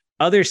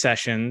 Other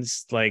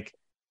sessions, like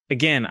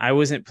again, I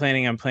wasn't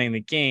planning on playing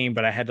the game,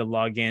 but I had to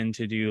log in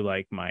to do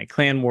like my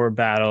clan war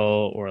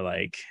battle or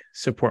like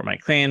support my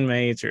clan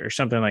mates or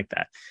something like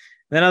that.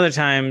 And then other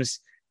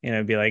times,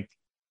 it'd be like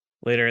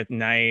later at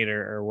night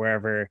or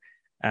wherever,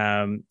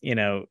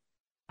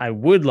 I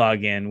would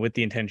log in with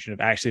the intention of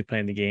actually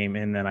playing the game,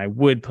 and then I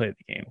would play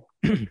the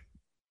game.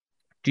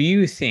 Do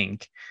you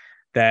think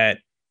that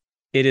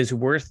it is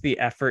worth the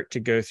effort to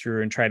go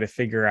through and try to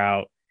figure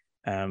out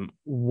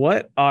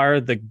what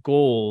are the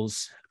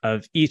goals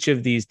of each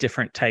of these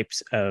different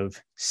types of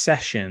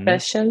sessions,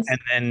 Sessions. and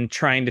then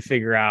trying to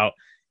figure out,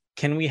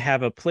 can we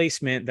have a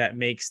placement that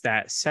makes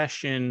that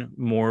session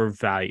more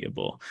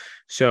valuable?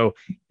 So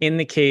in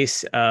the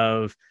case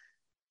of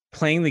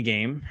playing the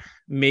game,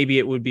 maybe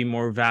it would be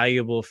more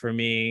valuable for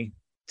me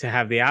to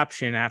have the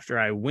option after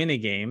I win a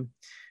game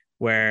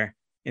where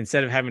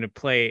instead of having to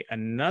play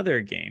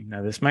another game,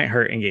 now this might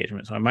hurt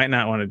engagement, so I might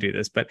not want to do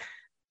this, but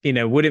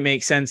would it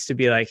make sense to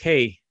be like,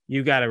 hey,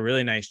 you got a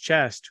really nice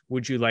chest.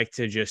 Would you like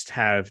to just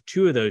have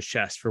 2 of those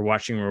chests for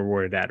watching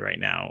rewarded ad right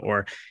now?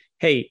 Or,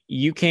 hey,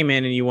 you came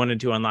in and you wanted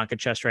to unlock a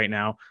chest right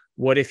now.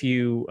 What if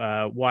you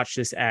watch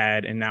this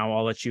ad and now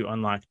I'll let you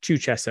unlock 2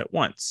 chests at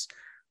once?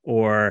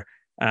 Or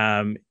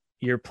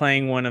you're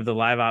playing one of the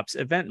live ops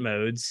event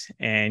modes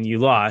and you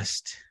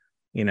lost,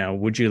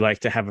 would you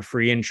like to have a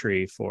free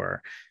entry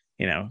for,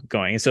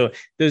 going? And so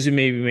those are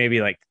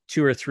maybe like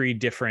 2 or 3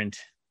 different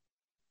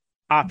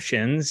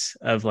options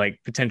of like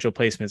potential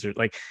placements, or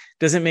like,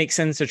 does it make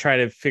sense to try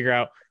to figure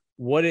out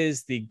what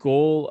is the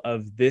goal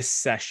of this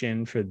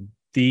session for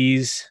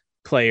these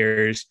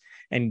players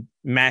and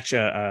match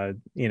a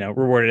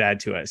rewarded ad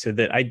to it, so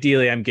that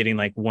ideally I'm getting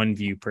like 1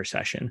 view per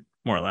session,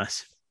 more or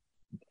less?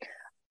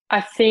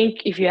 I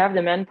think if you have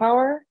the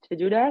manpower to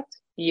do that,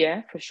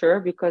 yeah, for sure.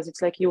 Because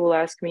it's like, you will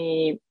ask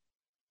me,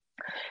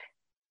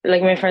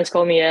 like my friends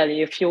call me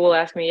Ellie. If you will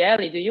ask me,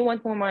 Ellie, do you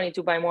want more money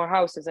to buy more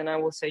houses? And I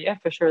will say, yeah,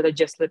 for sure. That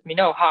just let me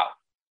know how.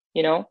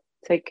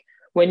 It's like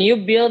when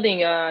you're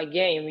building a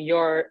game,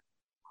 your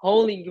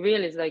holy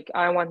grail is like,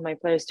 I want my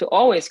players to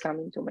always come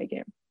into my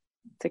game.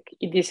 It's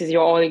like, this is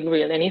your holy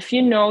grail. And if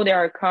you know they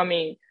are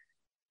coming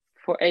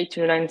for 8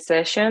 to 9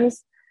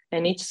 sessions,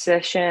 and each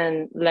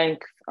session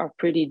length are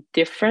pretty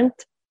different,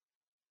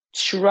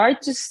 try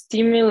to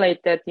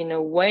stimulate that in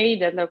a way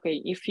that,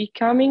 okay, if you're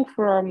coming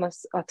from a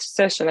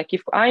session, like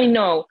if I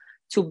know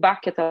to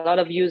bucket a lot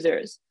of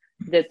users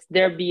that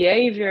their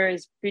behavior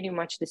is pretty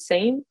much the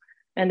same,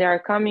 and they are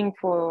coming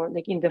for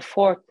like in the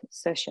 4th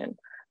session,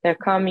 they're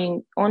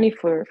coming only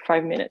for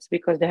 5 minutes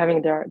because they're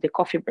having the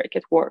coffee break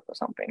at work or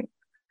something.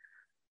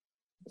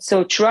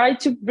 So try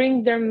to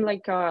bring them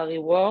like a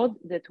reward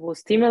that will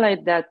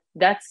stimulate that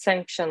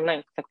sanction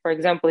length. Like, for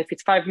example, if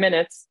it's 5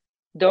 minutes,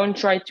 don't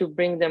try to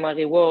bring them a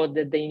reward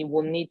that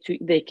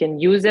they can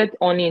use it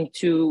only in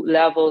 2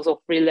 levels or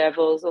 3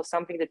 levels, or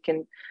something that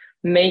can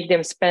make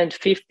them spend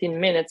 15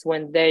 minutes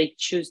when they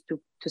choose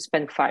to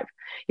spend 5.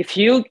 If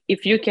you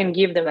can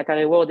give them like a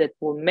reward that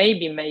will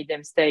maybe make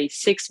them stay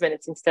 6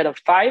 minutes instead of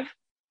 5,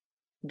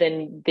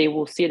 then they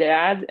will see the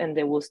ad and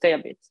they will stay a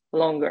bit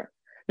longer.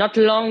 Not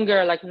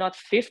longer, like not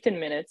 15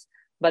 minutes,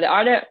 but the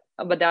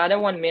other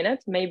 1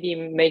 minute, maybe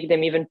make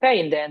them even pay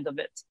in the end of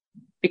it,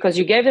 because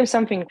you gave them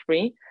something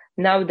free.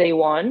 Now they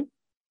won,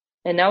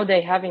 and now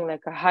they're having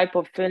like a hype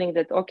of feeling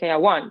that, okay, I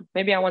won.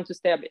 Maybe I want to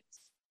stay a bit,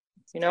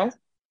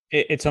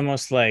 It's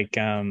almost like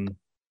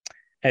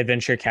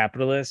Adventure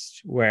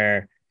Capitalist,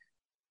 where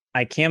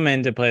I came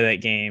in to play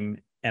that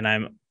game and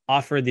I'm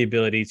offered the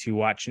ability to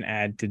watch an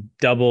ad to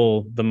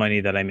double the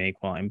money that I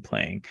make while I'm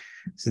playing.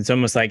 So it's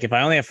almost like if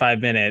I only have 5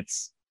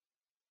 minutes,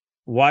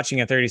 watching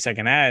a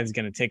 30-second ad is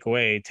going to take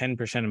away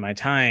 10% of my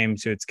time.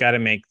 So it's got to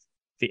make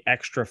the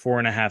extra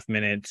 4.5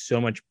 minutes so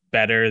much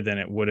better than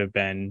it would have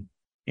been,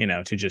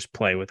 to just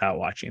play without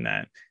watching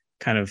that.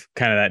 Kind of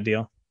that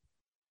deal.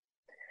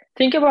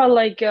 Think about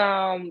like,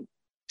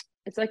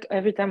 it's like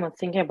every time I'm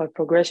thinking about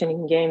progression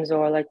in games,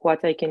 or like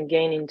what I can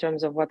gain in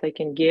terms of what I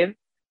can give,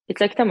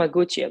 it's like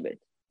Tamagotchi a bit.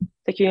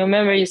 Like, you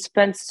remember you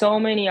spent so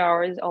many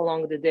hours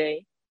along the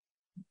day,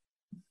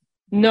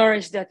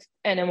 nourish that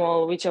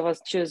animal, which of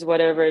us choose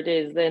whatever it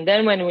is. And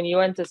then when you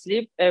went to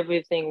sleep,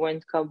 everything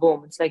went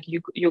kaboom. It's like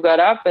you got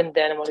up and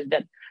the animal is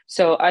dead.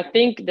 So I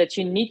think that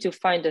you need to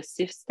find a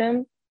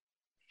system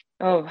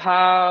of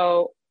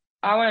how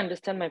I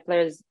understand my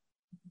players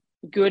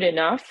good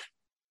enough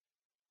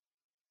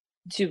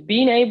to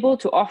being able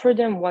to offer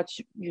them what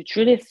you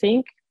truly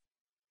think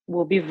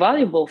will be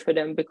valuable for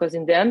them, because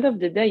in the end of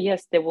the day,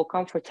 yes, they will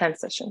come for 10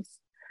 sessions.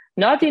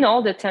 Not in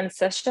all the 10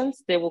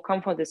 sessions, they will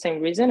come for the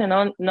same reason,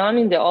 and none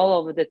in the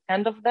all of the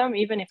 10 of them,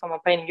 even if I'm a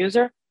paying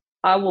user,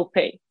 I will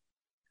pay.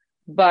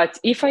 But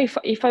if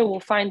I will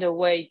find a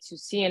way to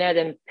see an ad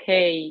and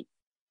pay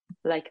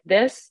like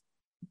this,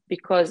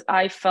 because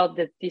I felt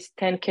that this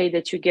 10K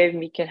that you gave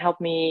me can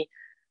help me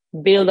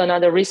build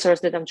another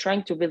resource that I'm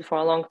trying to build for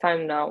a long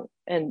time now,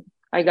 and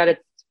I got it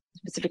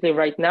specifically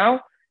right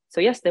now. So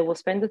yes, they will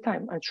spend the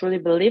time. I truly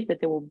believe that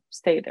they will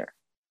stay there.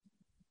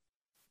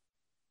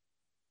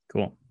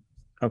 Cool.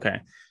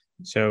 Okay.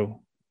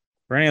 So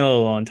we're running a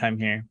little low on time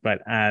here,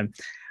 but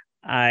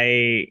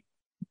I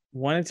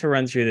wanted to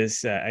run through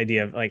this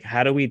idea of like,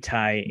 how do we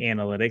tie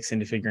analytics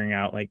into figuring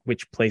out like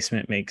which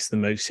placement makes the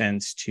most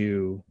sense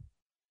to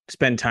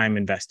spend time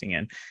investing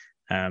in.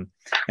 And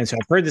so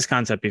I've heard this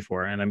concept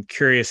before, and I'm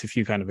curious if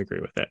you kind of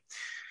agree with it.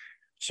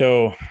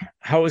 So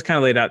how it was kind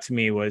of laid out to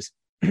me was,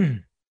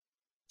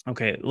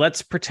 okay,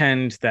 let's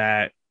pretend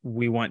that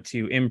we want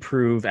to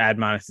improve ad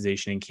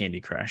monetization in Candy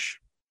Crush.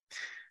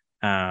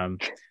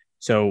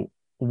 So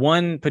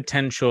one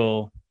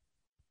potential,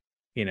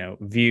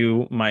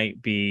 view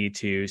might be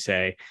to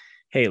say,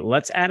 hey,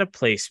 let's add a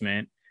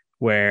placement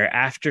where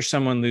after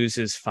someone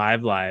loses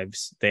 5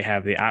 lives, they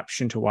have the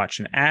option to watch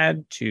an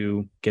ad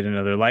to get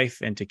another life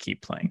and to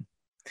keep playing.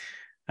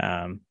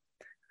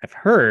 I've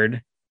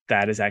heard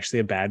that is actually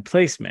a bad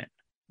placement.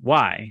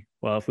 Why?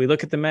 Well, if we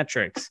look at the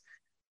metrics,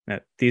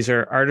 these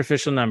are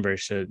artificial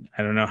numbers, so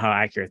I don't know how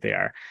accurate they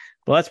are.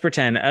 But let's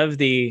pretend of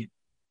the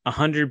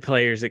 100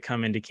 players that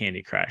come into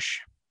Candy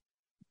Crush,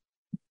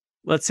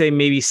 let's say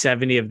maybe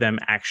 70 of them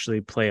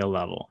actually play a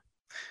level.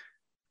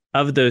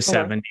 Of those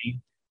 70,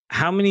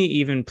 how many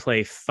even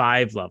play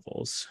 5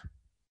 levels?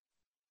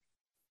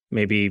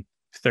 Maybe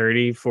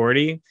 30,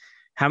 40.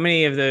 How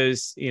many of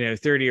those,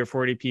 30 or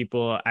 40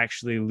 people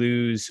actually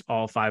lose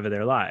all 5 of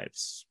their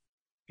lives?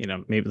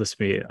 Maybe let's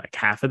be like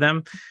half of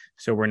them.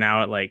 So we're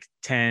now at like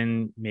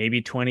 10,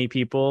 maybe 20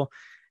 people.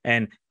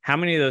 And how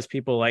many of those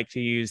people like to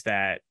use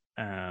that,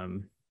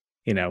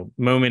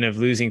 moment of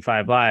losing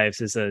 5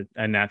 lives as a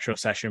natural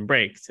session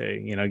break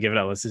to, give it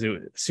up. Let's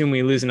assume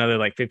we lose another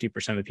like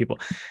 50% of the people.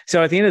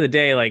 So at the end of the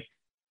day, like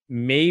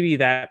maybe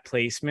that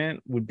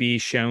placement would be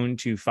shown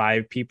to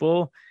 5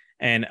 people.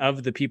 And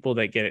of the people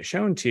that get it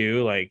shown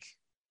to, like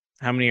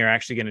how many are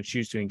actually going to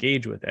choose to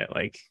engage with it?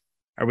 Like,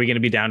 are we going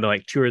to be down to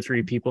like 2 or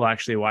 3 people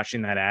actually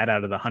watching that ad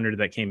out of the 100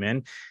 that came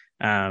in?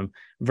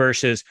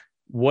 Versus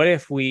what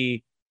if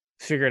we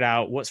figured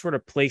out what sort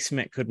of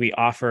placement could we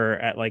offer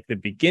at like the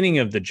beginning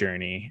of the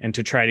journey and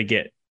to try to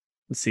get,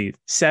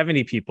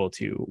 70 people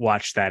to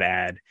watch that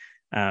ad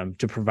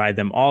to provide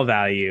them all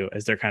value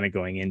as they're kind of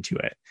going into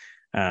it.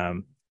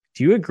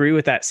 Do you agree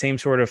with that same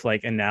sort of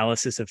like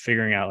analysis of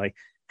figuring out like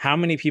how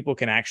many people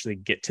can actually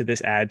get to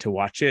this ad to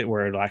watch it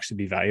where it'll actually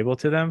be valuable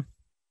to them?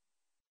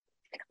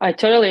 I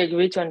totally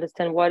agree to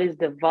understand what is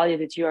the value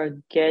that you are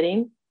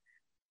getting.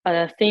 And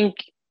I think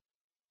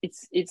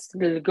it's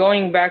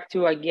going back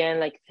to, again,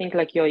 like think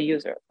like you're a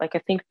user. Like I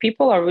think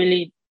people are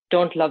really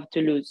don't love to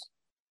lose.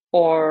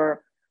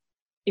 Or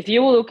if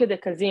you will look at the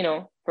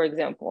casino, for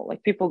example,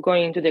 like people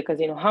going into the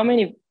casino, how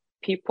many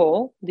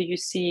people do you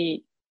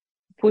see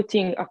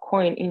putting a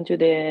coin into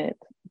the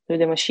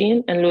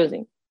machine and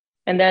losing,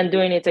 and then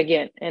doing it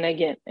again and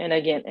again and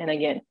again and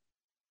again?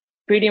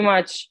 Pretty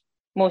much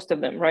most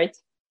of them, right?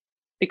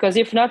 Because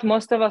if not,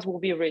 most of us will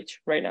be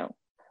rich right now.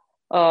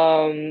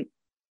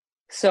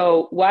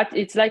 So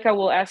it's like I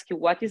will ask you,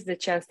 what is the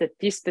chance that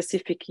this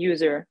specific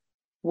user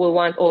will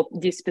want, or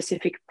this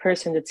specific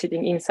person that's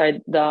sitting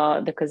inside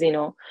the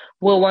casino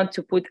will want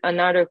to put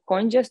another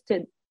coin just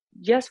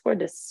for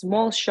the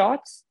small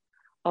shots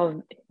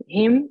of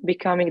him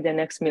becoming the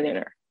next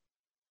millionaire?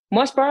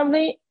 Most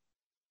probably,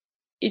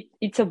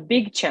 it's a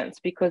big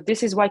chance, because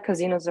this is why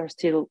casinos are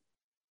still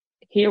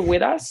here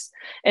with us.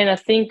 And I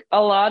think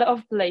a lot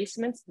of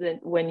placements that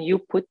when you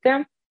put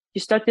them, you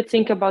start to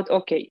think about,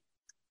 okay,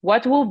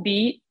 what will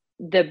be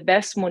the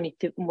best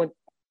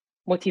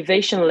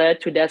motivation led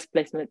to that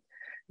placement?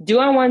 Do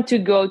I want to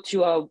go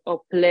to a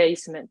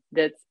placement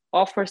that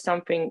offers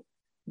something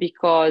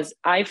because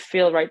I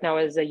feel right now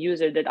as a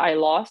user that I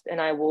lost,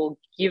 and I will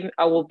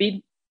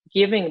be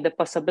giving the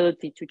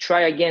possibility to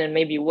try again and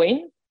maybe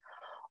win?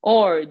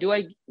 Or do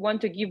I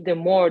want to give them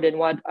more than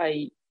what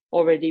I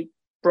already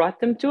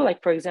brought them to,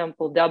 like for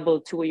example, double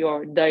to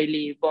your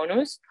daily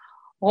bonus?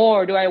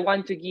 Or do I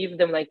want to give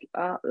them like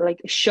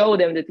show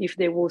them that if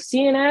they will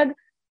see an ad,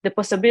 the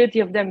possibility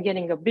of them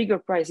getting a bigger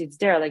price, it's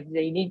there. Like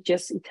they need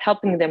it's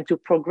helping them to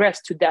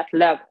progress to that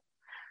level.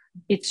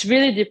 It's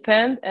really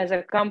depend as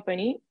a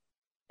company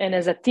and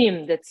as a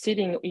team that's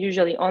sitting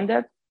usually on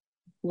that.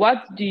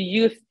 What do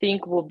you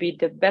think will be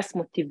the best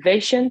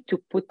motivation to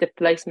put the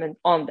placement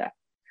on that?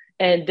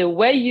 And the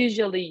way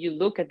usually you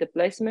look at the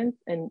placement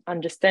and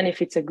understand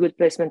if it's a good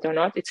placement or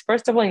not, it's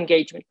first of all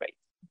engagement rate.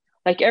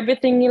 Like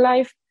everything in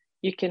life,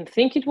 you can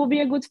think it will be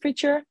a good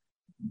feature,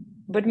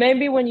 but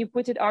maybe when you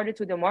put it out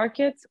to the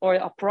market or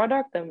a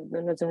product, then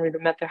it doesn't really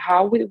matter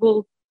how it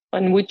will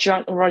on which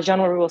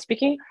genre we were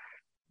speaking,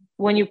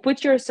 when you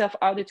put yourself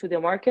out into the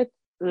market,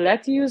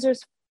 let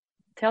users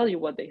tell you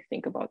what they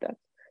think about that.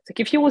 It's like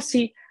if you will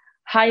see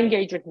high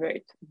engagement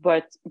rate,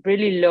 but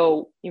really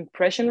low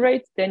impression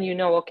rate, then you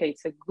know, okay,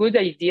 it's a good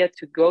idea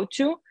to go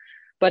to,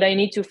 but I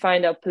need to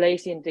find a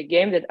place in the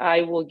game that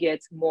I will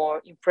get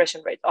more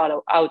impression rate out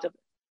of it.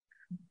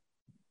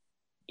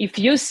 If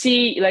you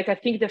see, like, I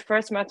think the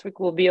first metric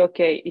will be,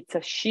 okay, it's a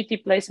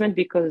shitty placement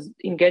because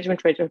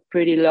engagement rates are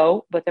pretty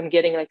low, but I'm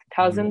getting like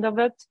 1,000 of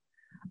it.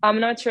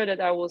 I'm not sure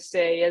that I will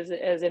say,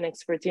 as an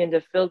expert in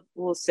the field,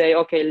 will say,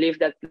 okay, leave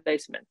that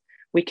placement.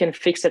 We can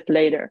fix it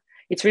later.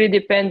 It really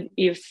depends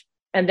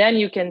and then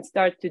you can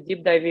start to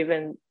deep dive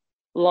even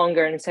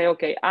longer and say,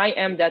 okay, I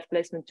am that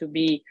placement to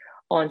be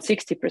on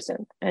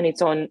 60% and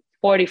it's on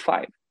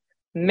 45.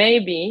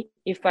 Maybe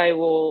if I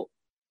will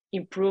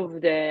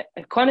improve the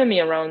economy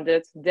around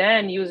it,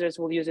 then users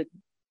will use it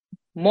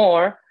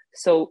more.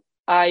 So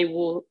I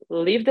will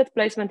leave that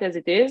placement as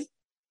it is,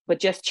 but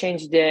just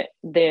change the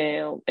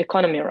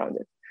economy around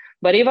it.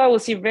 But if I will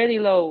see very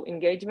low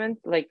engagement,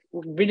 like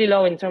really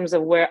low in terms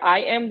of where I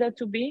am that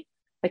to be,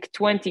 like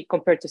 20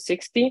 compared to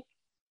 60,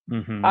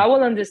 I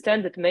will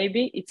understand that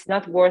maybe it's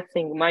not worth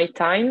my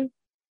time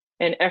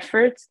and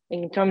effort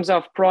in terms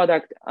of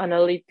product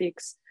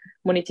analytics,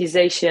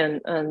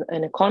 monetization,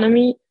 and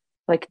economy,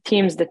 like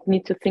teams that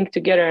need to think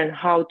together and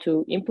how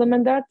to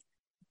implement that.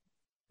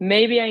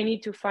 Maybe I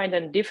need to find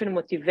a different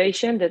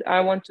motivation that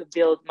I want to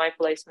build my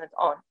placement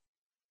on.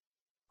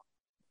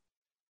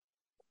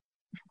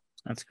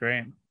 That's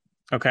great.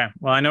 Okay.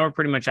 Well, I know we're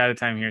pretty much out of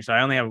time here, so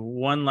I only have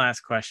one last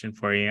question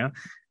for you.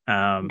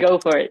 Go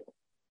for it.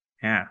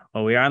 Yeah.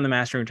 Well, we are on the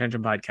Mastering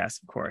Retention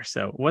podcast, of course.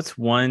 So what's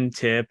one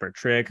tip or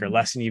trick or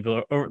lesson you've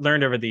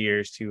learned over the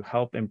years to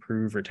help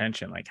improve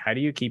retention? Like, how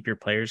do you keep your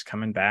players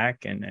coming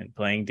back and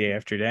playing day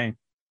after day?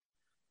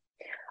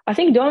 I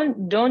think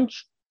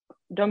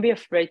don't be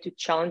afraid to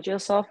challenge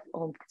yourself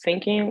on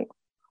thinking.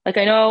 Like,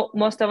 I know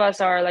most of us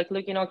are like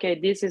looking, okay,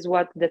 this is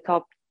what the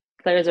top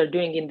players are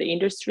doing in the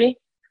industry,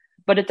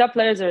 but the top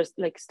players are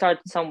like start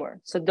somewhere.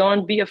 So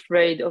don't be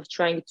afraid of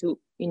trying to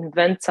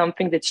invent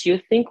something that you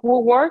think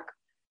will work.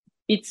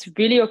 It's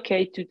really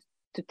okay to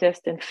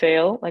test and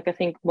fail. Like, I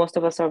think most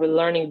of us are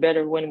learning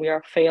better when we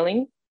are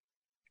failing.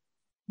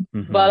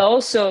 But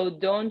also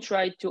don't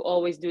try to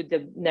always do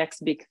the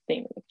next big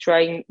thing.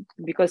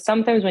 Because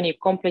sometimes when you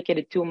complicate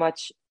it too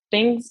much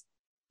things,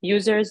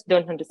 users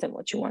don't understand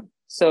what you want.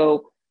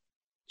 So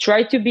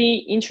try to be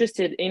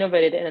interested,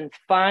 innovative, and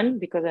fun,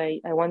 because I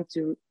want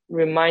to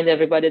remind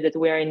everybody that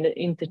we are in the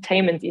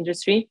entertainment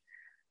industry.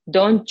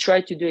 Don't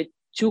try to do it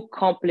too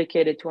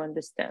complicated to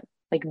understand.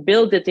 Like,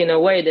 build it in a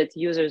way that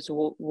users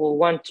will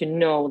want to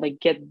know, like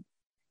get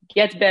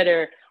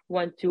better,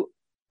 want to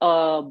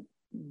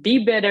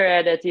be better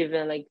at it,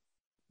 even. Like,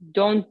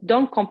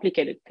 don't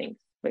complicate things,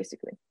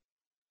 basically.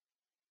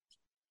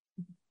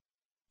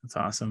 That's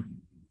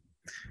awesome.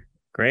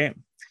 Great.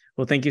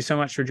 Well, thank you so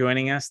much for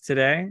joining us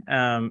today.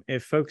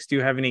 If folks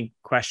do have any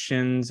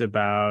questions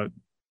about,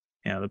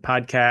 the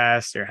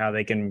podcast or how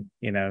they can,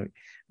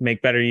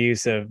 make better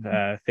use of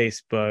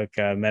Facebook,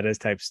 Meta's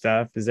type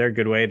stuff, is there a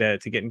good way to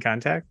get in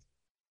contact?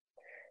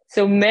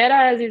 So Meta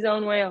has its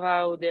own way of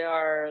how they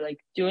are like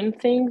doing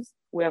things.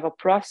 We have a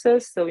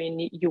process, so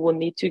you will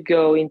need to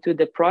go into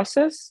the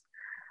process.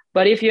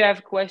 But if you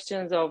have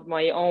questions of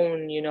my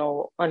own,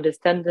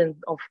 understanding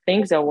of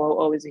things, I will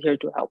always here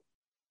to help.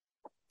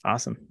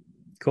 Awesome.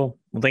 Cool.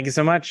 Well, thank you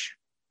so much.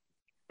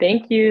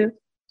 Thank you.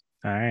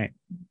 All right.